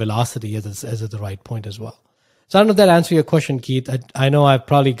your velocity is at the right point as well. So I don't know if that answers your question, Keith. I know I've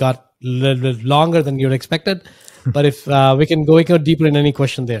probably got a little bit longer than you expected, but if we can go deeper in any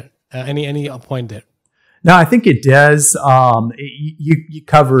question there, any point there. No, I think it does. You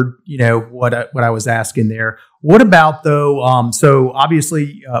covered, what I was asking there. What about though? So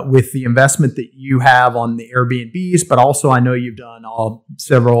obviously, with the investment that you have on the Airbnbs, but also I know you've done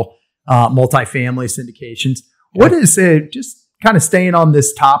several multifamily syndications. Yeah. What is it? Just kind of staying on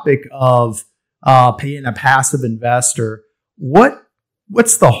this topic of being a passive investor.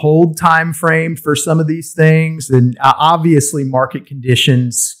 What's the hold time frame for some of these things? And obviously, market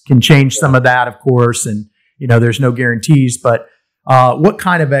conditions can change some of that, of course, and there's no guarantees. But what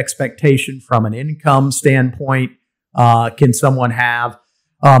kind of expectation from an income standpoint can someone have?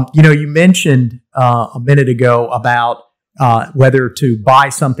 You mentioned a minute ago about whether to buy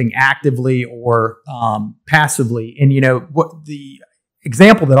something actively or passively, and what the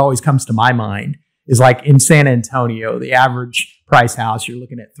example that always comes to my mind is like in San Antonio, the average price house, you're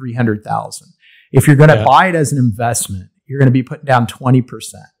looking at $300,000. If you're going to buy it as an investment, you're going to be putting down 20%.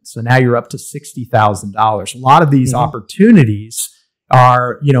 So now you're up to $60,000. A lot of these opportunities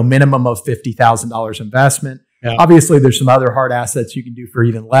are, minimum of $50,000 investment. Yeah. Obviously, there's some other hard assets you can do for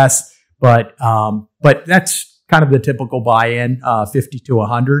even less, but that's kind of the typical buy-in, 50 to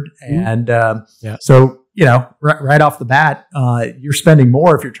 100. And so, right off the bat, you're spending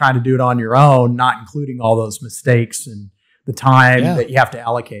more if you're trying to do it on your own, not including all those mistakes and the time that you have to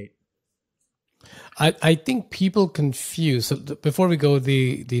allocate. I think people confuse, so before we go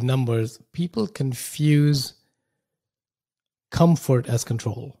the numbers, people confuse comfort as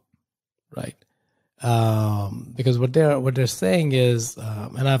control, right? Because what they're saying is,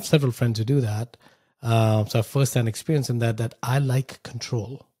 and I have several friends who do that, so I have first-hand experience in that I like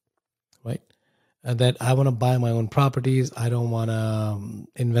control, right? And that I want to buy my own properties. I don't want to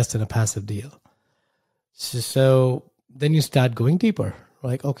invest in a passive deal. So then you start going deeper.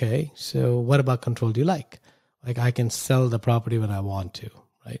 Like, okay, so what about control do you like? Like, I can sell the property when I want to,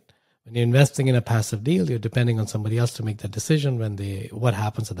 right? When you're investing in a passive deal, you're depending on somebody else to make that decision what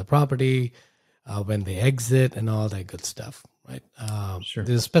happens to the property, when they exit, and all that good stuff, right? Sure.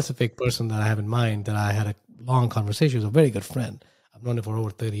 There's a specific person that I have in mind that I had a long conversation with, a very good friend. I've known him for over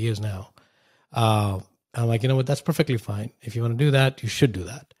 30 years now. I'm like, you know what? That's perfectly fine. If you want to do that, you should do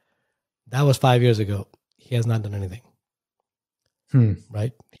that. That was 5 years ago. He has not done anything.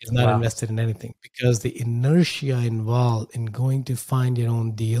 Right? He's not invested in anything because the inertia involved in going to find your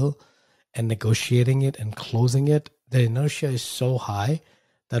own deal and negotiating it and closing it, the inertia is so high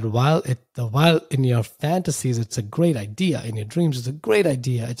that while in your fantasies it's a great idea, in your dreams it's a great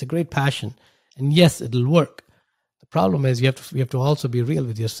idea, it's a great passion, and yes, it'll work. The problem is you have to also be real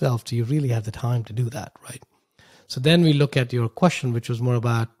with yourself. Do you really have the time to do that, right? So then we look at your question, which was more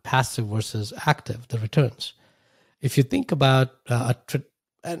about passive versus active, the returns. If you think about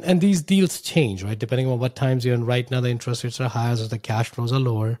and these deals change, right? Depending on what times you're in. Right now, the interest rates are higher, so the cash flows are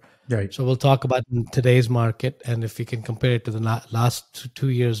lower. Right. So we'll talk about in today's market, and if we can compare it to the last 2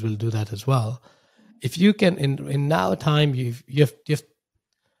 years, we'll do that as well. If you can, in now time, you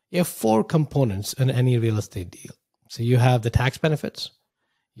have 4 components in any real estate deal. So you have the tax benefits,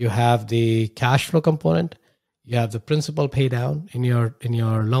 you have the cash flow component, you have the principal pay down in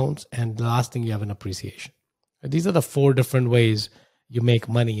your loans, and the last thing, you have an appreciation. These are the 4 different ways you make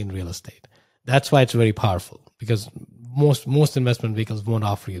money in real estate. That's why it's very powerful, because most investment vehicles won't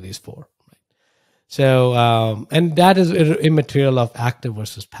offer you these four. Right? So, and that is immaterial of active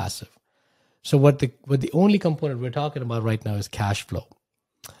versus passive. So what the only component we're talking about right now is cash flow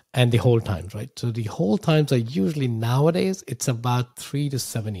and the hold times, right? So the hold times are usually nowadays, it's about 3 to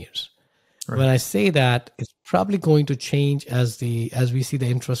 7 years. Right. When I say that, it's probably going to change as we see the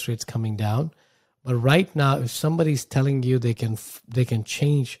interest rates coming down. But right now, if somebody's telling you they can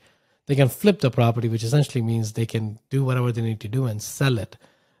flip the property, which essentially means they can do whatever they need to do and sell it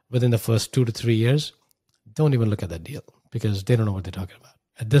within the first 2 to 3 years, don't even look at that deal, because they don't know what they're talking about.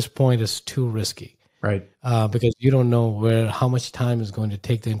 At this point, it's too risky, right? Because you don't know how much time is going to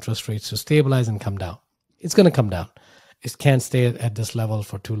take the interest rates to stabilize and come down. It's going to come down. It can't stay at this level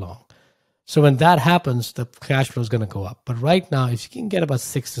for too long. So when that happens, the cash flow is going to go up. But right now, if you can get about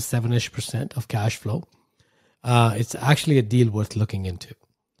 6 to 7% of cash flow, it's actually a deal worth looking into.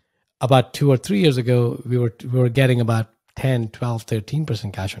 About 2 or 3 years ago, we were getting about 10, 12,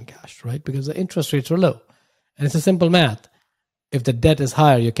 13% cash on cash, right? Because the interest rates were low. And it's a simple math. If the debt is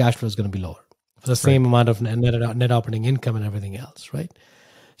higher, your cash flow is going to be lower for the same amount of net operating income and everything else, right?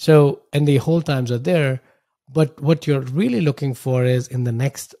 So, and the hold times are there, but what you're really looking for is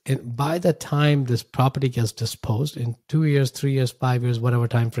by the time this property gets disposed in 2 years, 3 years, 5 years, whatever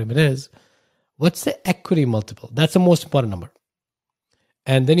time frame it is, what's the equity multiple? That's the most important number.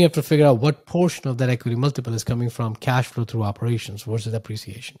 And then you have to figure out what portion of that equity multiple is coming from cash flow through operations versus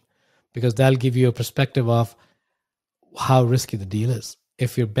appreciation, because that'll give you a perspective of how risky the deal is.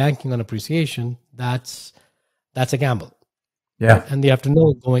 If you're banking on appreciation, that's a gamble. Yeah. Right? And you have to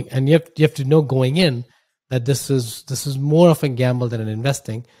know going in that this is more of a gamble than an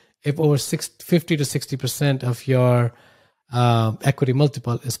investing. If over 50 to 60% of your equity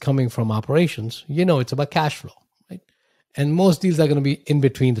multiple is coming from operations, it's about cash flow, right? And most deals are going to be in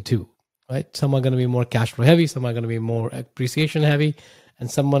between the two, right? Some are going to be more cash flow heavy, some are going to be more appreciation heavy, and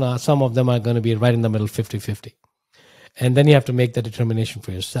some of them are going to be right in the middle, 50-50. And then you have to make the determination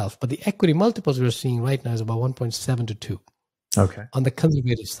for yourself. But the equity multiples we're seeing right now is about 1.7 to 2. Okay. On the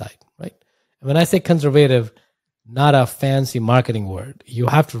conservative side, right? And when I say conservative, not a fancy marketing word. You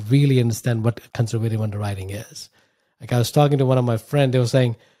have to really understand what conservative underwriting is. Like I was talking to one of my friends, they were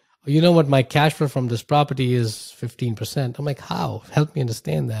saying, oh, you know what, my cash flow from this property is 15%. I'm like, how? Help me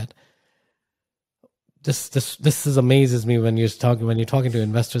understand that. This amazes me when you're talking to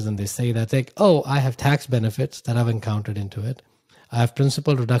investors and they say that, like, oh, I have tax benefits that I've encountered into it. I have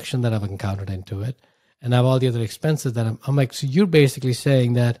principal reduction that I've encountered into it. And I have all the other expenses that I'm like, so you're basically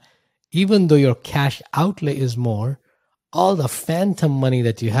saying that even though your cash outlay is more, all the phantom money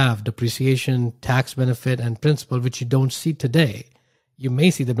that you have, depreciation, tax benefit, and principal, which you don't see today, you may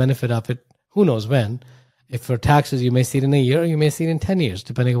see the benefit of it, who knows when. If for taxes, you may see it in a year, or you may see it in 10 years,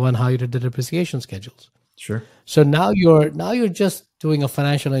 depending on how you did the depreciation schedules. Sure. So now you're just doing a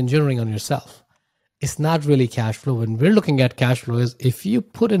financial engineering on yourself. It's not really cash flow. When we're looking at cash flow is if you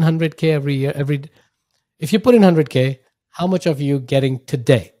put in 100K every year, if you put in 100K, how much of you getting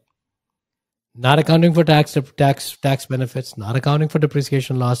today? Not accounting for tax benefits, not accounting for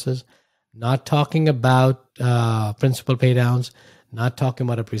depreciation losses, not talking about principal pay downs, not talking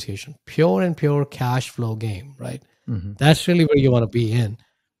about appreciation. Pure and pure cash flow game, right? Mm-hmm. That's really where you want to be in.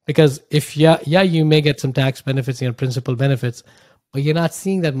 Because if, you may get some tax benefits and principal benefits, but you're not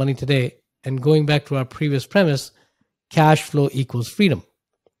seeing that money today. And going back to our previous premise, cash flow equals freedom.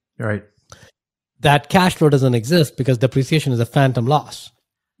 Right. That cash flow doesn't exist because depreciation is a phantom loss.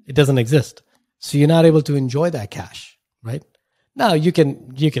 It doesn't exist. So you're not able to enjoy that cash, right? Now you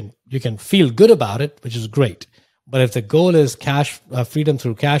can feel good about it, which is great. But if the goal is freedom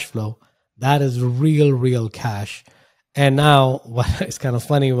through cash flow, that is real cash. And now it's kind of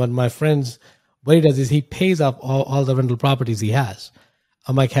funny what he does is he pays off all the rental properties he has.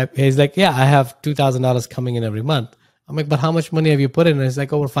 I'm like, he's like, yeah, I have $2,000 coming in every month. I'm like, but how much money have you put in? And it's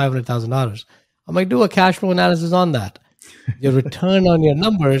like over $500,000. I'm like, do a cash flow analysis on that. Your return on your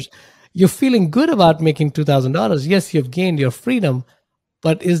numbers, you're feeling good about making $2,000. Yes, you've gained your freedom,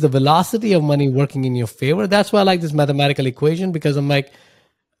 but is the velocity of money working in your favor? That's why I like this mathematical equation, because I'm like,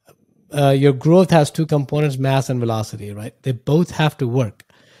 your growth has two components, mass and velocity, right? They both have to work.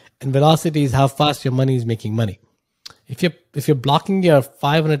 And velocity is how fast your money is making money. If you're blocking your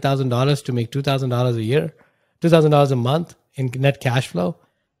 $500,000 to make $2,000 a year, $2,000 a month in net cash flow,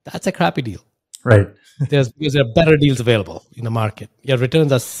 that's a crappy deal. Right. Because there are better deals available in the market. Your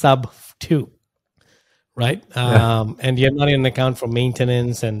returns are sub 2, right? Yeah. And you have not even account for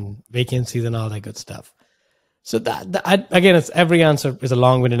maintenance and vacancies and all that good stuff. So again, it's every answer is a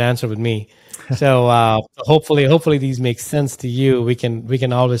long-winded answer with me. So hopefully these make sense to you. We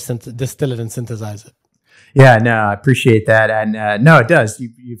can always distill it and synthesize it. Yeah, no, I appreciate that. And no, it does.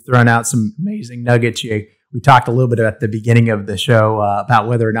 You've thrown out some amazing nuggets. We talked a little bit at the beginning of the show about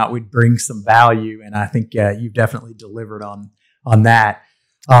whether or not we'd bring some value. And I think you've definitely delivered on that.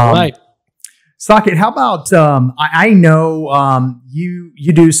 Right. Saket, how about, I know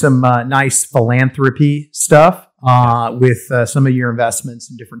you do some nice philanthropy stuff with some of your investments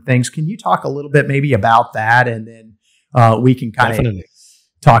and different things. Can you talk a little bit maybe about that? And then we can kind of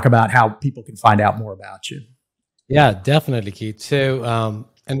talk about how people can find out more about you. Yeah, definitely, Keith. So,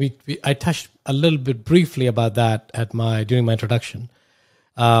 and I touched a little bit briefly about that during my introduction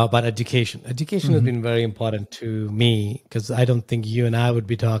about education. Education has been very important to me because I don't think you and I would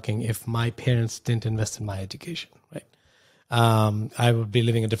be talking if my parents didn't invest in my education. Right? I would be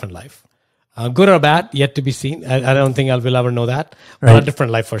living a different life, good or bad, yet to be seen. I don't think we'll ever know that, but a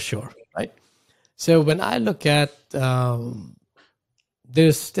different life for sure. Right. So when I look at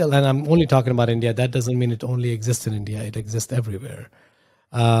there's still, and I'm only talking about India, that doesn't mean it only exists in India. It exists everywhere.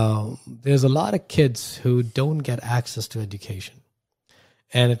 There's a lot of kids who don't get access to education.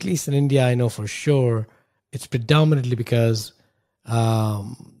 And at least in India, I know for sure, it's predominantly because a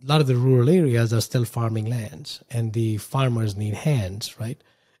lot of the rural areas are still farming lands and the farmers need hands, right?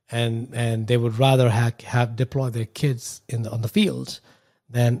 And they would rather have deploy their kids on the fields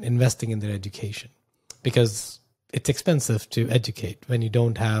than investing in their education because it's expensive to educate when you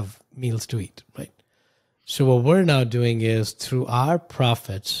don't have meals to eat, right? So what we're now doing is through our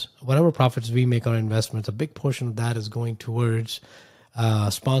profits, whatever profits we make on investments, a big portion of that is going towards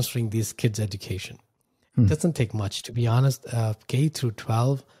sponsoring these kids' education. It doesn't take much, to be honest. K through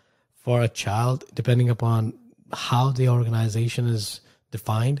 12 for a child, depending upon how the organization is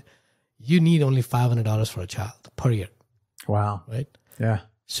defined, you need only $500 for a child per year. Wow. Right? Yeah.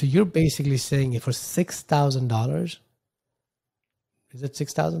 So you're basically saying if for $6,000, is it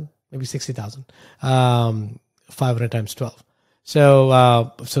 6,000? Maybe 60,000. 500 times 12.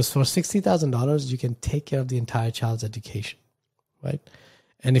 So for $60,000, you can take care of the entire child's education, right?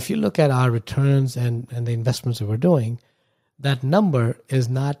 And if you look at our returns and the investments that we're doing, that number is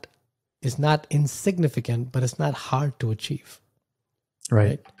not insignificant, but it's not hard to achieve,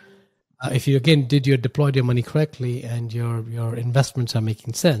 right? If you again deployed your money correctly and your investments are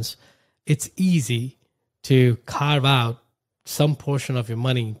making sense, it's easy to carve out some portion of your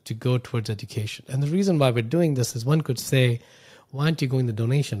money to go towards education. And the reason why we're doing this is one could say, why aren't you going the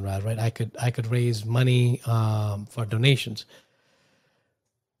donation route, right? I could raise money for donations.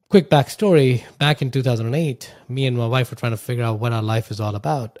 Quick backstory, back in 2008, me and my wife were trying to figure out what our life is all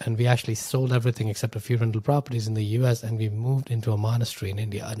about. And we actually sold everything except a few rental properties in the US, and we moved into a monastery in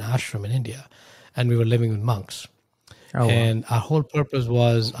India, an ashram in India, and we were living with monks. Oh, and wow. Our whole purpose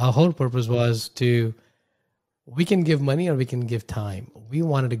was to, we can give money or we can give time. We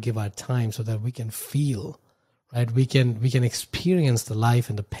wanted to give our time so that we can feel, right? We can experience the life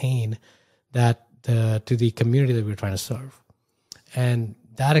and the pain that to the community that we're trying to serve. And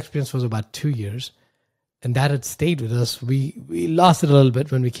that experience was about 2 years, and that had stayed with us. We lost it a little bit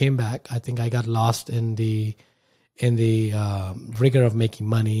when we came back. I think I got lost in the rigor of making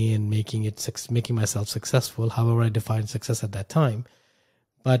money and making myself successful, however I defined success at that time.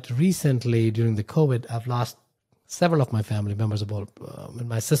 But recently, during the COVID, I've lost several of my family members. And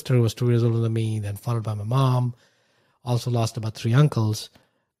my sister, who was 2 years older than me, then followed by my mom. Also lost about 3 uncles,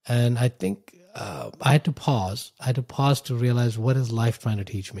 and I think I had to pause. I had to pause to realize, what is life trying to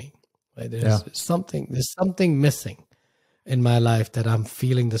teach me? Right? There's something missing in my life, that I'm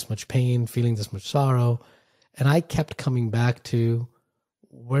feeling this much pain, feeling this much sorrow. And I kept coming back to,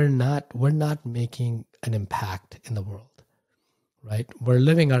 we're not making an impact in the world, right? We're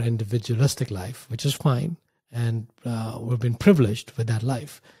living our individualistic life, which is fine. And we've been privileged with that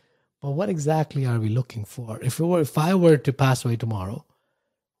life. But what exactly are we looking for? If I were to pass away tomorrow,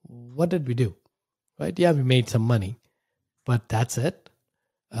 what did we do? Right? Yeah, we made some money, but that's it.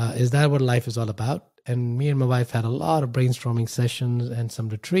 Is that what life is all about? And me and my wife had a lot of brainstorming sessions and some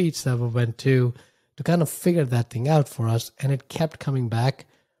retreats that we went to kind of figure that thing out for us. And it kept coming back.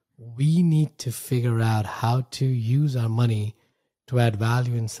 We need to figure out how to use our money to add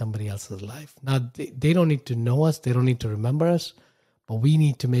value in somebody else's life. Now, they don't need to know us. They don't need to remember us. But we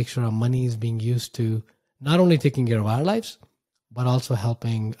need to make sure our money is being used to not only taking care of our lives, but also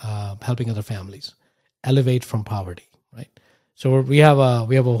helping other families elevate from poverty, right? So we have a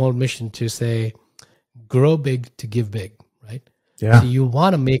whole mission to say, grow big to give big, right? Yeah. So you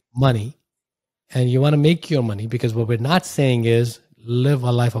want to make money, and you want to make your money, because what we're not saying is live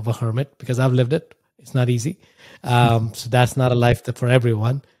a life of a hermit, because I've lived it. It's not easy. So that's not a life for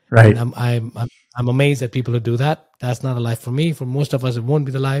everyone. Right. And I'm amazed at people who do that. That's not a life for me. For most of us, it won't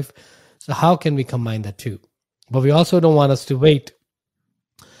be the life. So how can we combine that too? But we also don't want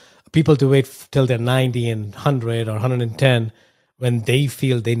people to wait till they're 90 and 100 or 110 when they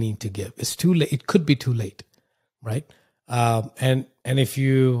feel they need to give. It's too late. It could be too late, right? And if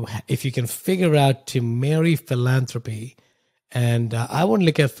you can figure out to marry philanthropy, and I wouldn't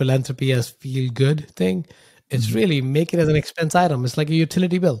look at philanthropy as feel good thing. It's really make it as an expense item. It's like a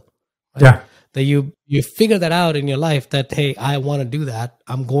utility bill. Right? Yeah. That you figure that out in your life that, hey, I want to do that.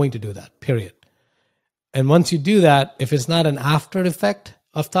 I'm going to do that, period. And once you do that, if it's not an after effect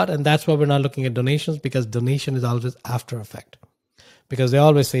of thought, and that's why we're not looking at donations, because donation is always after effect. Because they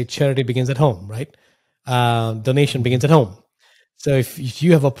always say charity begins at home, right? Donation begins at home. So if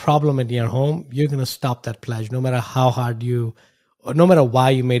you have a problem in your home, you're going to stop that pledge, no matter how hard or no matter why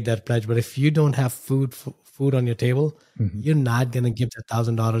you made that pledge. But if you don't have food on your table, you're not going to give that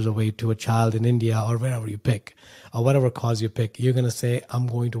 $1,000 away to a child in India or wherever you pick, or whatever cause you pick. You're going to say, I'm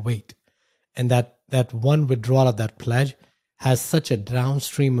going to wait. And that one withdrawal of that pledge has such a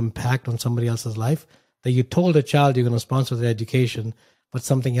downstream impact on somebody else's life that you told a child you're going to sponsor their education, but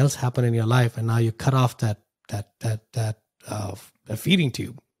something else happened in your life, and now you cut off that feeding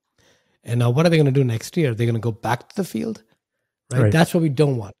tube. And now what are they going to do next year? They're going to go back to the field, right? That's what we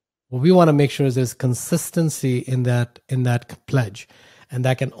don't want. What we want to make sure is there's consistency in that pledge, and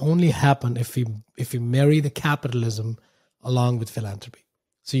that can only happen if we marry the capitalism along with philanthropy.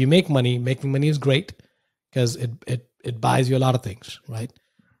 So you make money. Making money is great because it buys you a lot of things, right?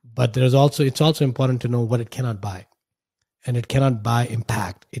 But it's also important to know what it cannot buy, and it cannot buy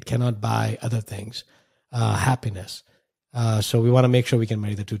impact. It cannot buy other things, happiness. So we want to make sure we can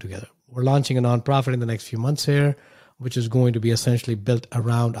marry the two together. We're launching a nonprofit in the next few months here, which is going to be essentially built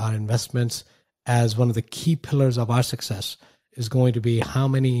around our investments, as one of the key pillars of our success is going to be how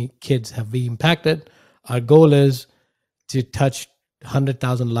many kids have we impacted. Our goal is to touch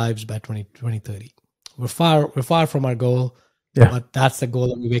 100,000 lives by 2030. We're far from our goal, but that's the goal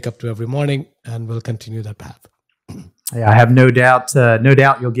that we wake up to every morning, and we'll continue that path. Yeah, I have no doubt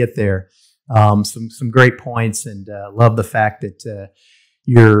you'll get there. Some great points, and love the fact that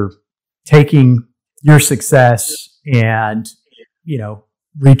you're taking your success and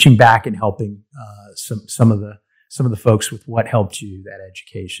reaching back and helping some of the folks with what helped you, that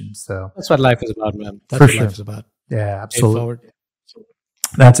education. So that's what life is about, man. That's for what sure. life is about. Yeah, absolutely.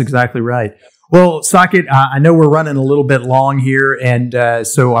 That's exactly right. Well, Saket, I know we're running a little bit long here, and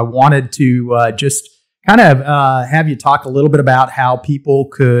so I wanted to just kind of have you talk a little bit about how people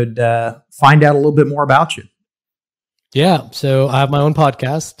could find out a little bit more about you. Yeah. So I have my own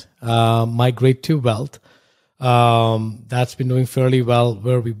podcast, Migrate to Wealth. That's been doing fairly well,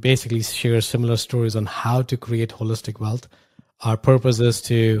 where we basically share similar stories on how to create holistic wealth. Our purpose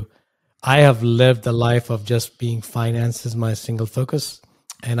is I have lived the life of just being finance as my single focus,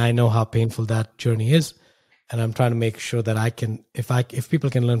 and I know how painful that journey is. And I'm trying to make sure that I can, if people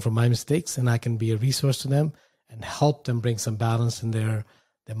can learn from my mistakes, and I can be a resource to them and help them bring some balance in their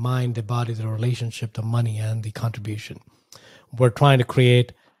mind, their body, their relationship, the money, and the contribution. We're trying to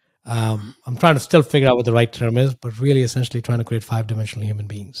create, I'm trying to still figure out what the right term is, but really essentially trying to create 5-dimensional human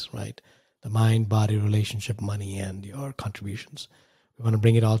beings, right? The mind, body, relationship, money, and your contributions. We want to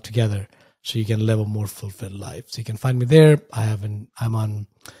bring it all together so you can live a more fulfilled life. So you can find me there. I'm on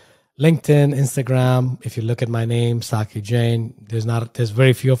LinkedIn, Instagram. If you look at my name, Saket Jain, there's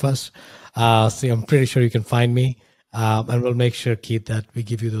very few of us. So I'm pretty sure you can find me. And we'll make sure, Keith, that we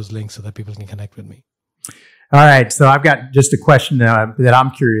give you those links so that people can connect with me. All right. So I've got just a question that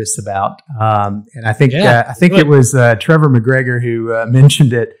I'm curious about. And I think it was Trevor McGregor who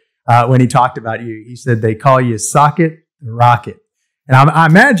mentioned it when he talked about you. He said they call you Saket the Rocket. And I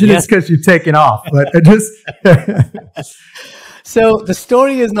imagine it's because you're taking off, but it just... So the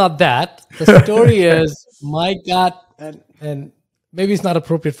story is not that. The story is my God, and maybe it's not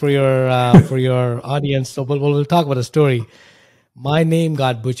appropriate for your audience. So we'll talk about the story. My name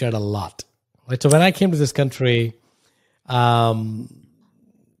got butchered a lot. Right. So when I came to this country, so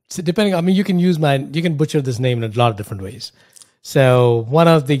depending, I mean, you can butcher this name in a lot of different ways. So one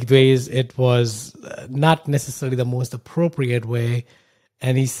of the ways, it was not necessarily the most appropriate way,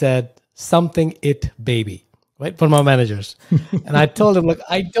 and he said something baby. Right, for my managers. And I told him, look,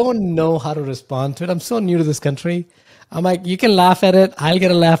 I don't know how to respond to it. I'm so new to this country. I'm like, you can laugh at it. I'll get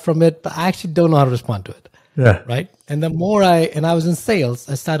a laugh from it, but I actually don't know how to respond to it. Yeah. Right. And the more I was in sales,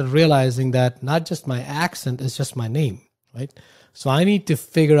 I started realizing that not just my accent is just my name. Right. So I need to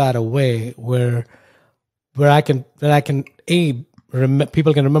figure out a way where people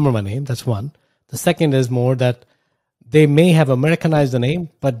can remember my name. That's one. The second is more that they may have Americanized the name,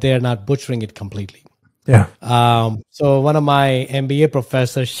 but they're not butchering it completely. Yeah. So one of my MBA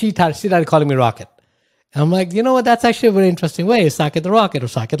professors, she started calling me Rocket. And I'm like, you know what? That's actually a very interesting way. Saket the Rocket or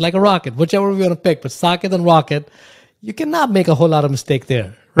Saket like a rocket, whichever we want to pick. But Saket and Rocket, you cannot make a whole lot of mistake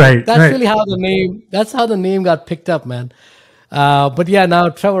there. Right. That's really how the name. That's how the name got picked up, man. But yeah, now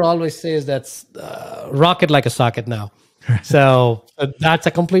Trevor always says that's rocket like a socket now. So that's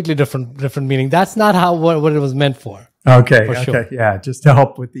a completely different meaning. That's not how what it was meant for. Okay. For sure. Yeah. Just to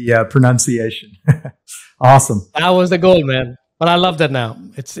help with the pronunciation. Awesome. That was the goal, man. But I love that now.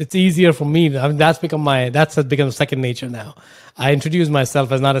 It's easier for me. I mean, that's become second nature now. I introduce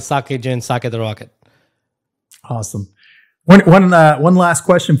myself as not a Saket Jain, Saket the Rocket. Awesome. One last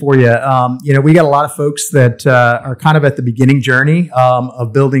question for you. We got a lot of folks that are kind of at the beginning journey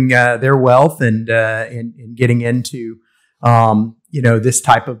of building their wealth and getting into this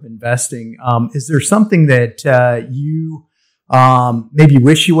type of investing. Is there something that you maybe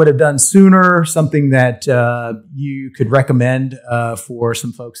wish you would have done sooner? Something that you could recommend for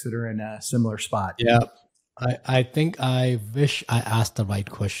some folks that are in a similar spot? Yeah, I think I wish I asked the right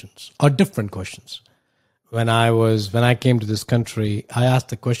questions or different questions. When I came to this country, I asked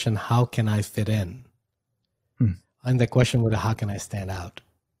the question, how can I fit in? And the question would have, how can I stand out?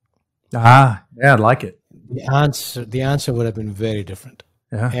 Yeah, I like it. The answer would have been very different.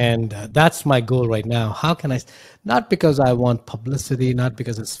 Yeah. And that's my goal right now. How can I, not because I want publicity, not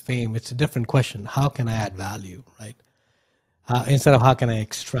because it's fame, it's a different question. How can I add value, right? Instead of how can I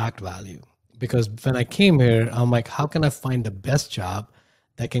extract value? Because when I came here, I'm like, how can I find the best job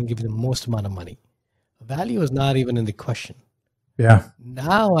that can give me the most amount of money? Value is not even in the question. Yeah.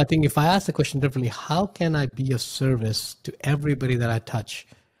 Now, I think if I ask the question differently, how can I be of service to everybody that I touch?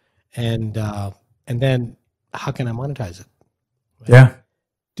 And then how can I monetize it? Right? Yeah.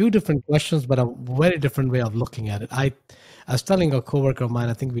 Two different questions, but a very different way of looking at it. I was telling a coworker of mine,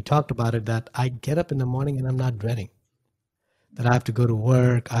 I think we talked about it, that I get up in the morning and I'm not dreading that I have to go to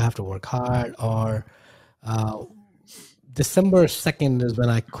work, I have to work hard, or December 2nd is when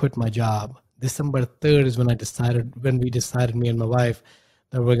I quit my job. December 3rd is when we decided, me and my wife,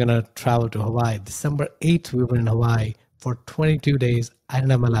 that we're going to travel to Hawaii. December 8th, we were in Hawaii for 22 days. I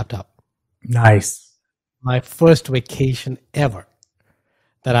didn't have my laptop. Nice. My first vacation ever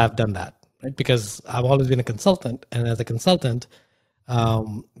that I've done that, right? Because I've always been a consultant. And as a consultant,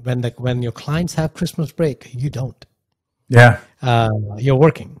 when your clients have Christmas break, you don't. Yeah. You're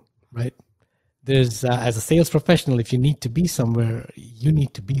working, right? There's as a sales professional, if you need to be somewhere, you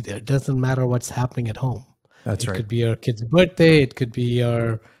need to be there. It doesn't matter what's happening at home. That's right. It could be your kid's birthday. It could be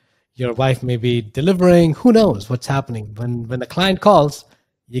your wife may be delivering. Who knows what's happening? When the client calls,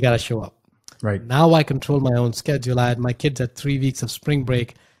 you got to show up. Right. Now I control my own schedule. I had my kids at 3 weeks of spring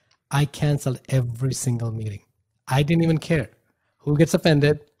break. I canceled every single meeting. I didn't even care who gets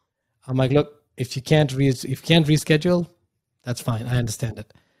offended. I'm like, look, if you can't reschedule, that's fine. I understand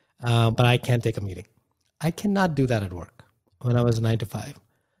it. But I can't take a meeting. I cannot do that at work. When I was 9 to 5,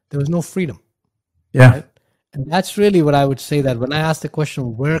 there was no freedom. Yeah. Right? And that's really what I would say, that when I ask the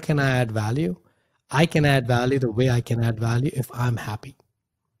question, where can I add value? I can add value the way I can add value if I'm happy.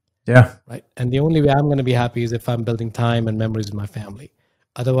 Yeah. Right. And the only way I'm going to be happy is if I'm building time and memories with my family.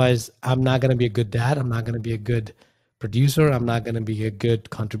 Otherwise, I'm not going to be a good dad. I'm not going to be a good producer. I'm not going to be a good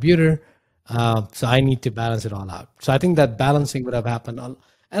contributor. So I need to balance it all out. So I think that balancing would have happened.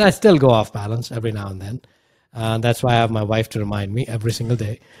 And I still go off balance every now and then. That's why I have my wife to remind me every single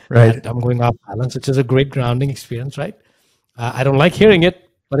day that I'm going off balance, which is a great grounding experience, right? I don't like hearing it,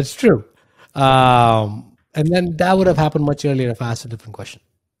 but it's true. And then that would have happened much earlier if I asked a different question.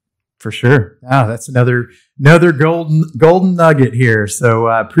 For sure. Oh, that's another golden nugget here. So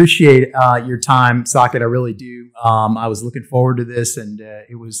I appreciate your time, Saket. I really do. I was looking forward to this, and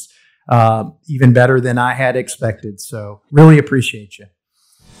it was even better than I had expected. So really appreciate you.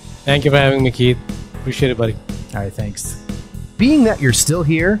 Thank you for having me, Keith. Appreciate it, buddy. All right, thanks. Being that you're still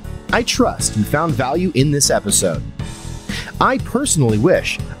here, I trust you found value in this episode. I personally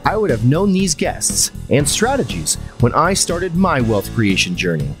wish I would have known these guests and strategies when I started my wealth creation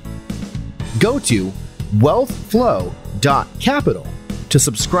journey. Go to wealthflow.capital to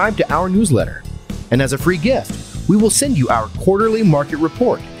subscribe to our newsletter. And as a free gift, we will send you our quarterly market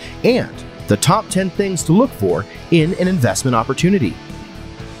report and the top 10 things to look for in an investment opportunity.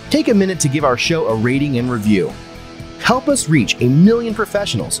 Take a minute to give our show a rating and review. Help us reach 1 million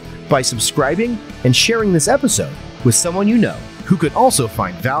professionals by subscribing and sharing this episode with someone you know who could also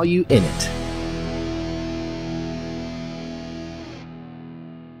find value in it.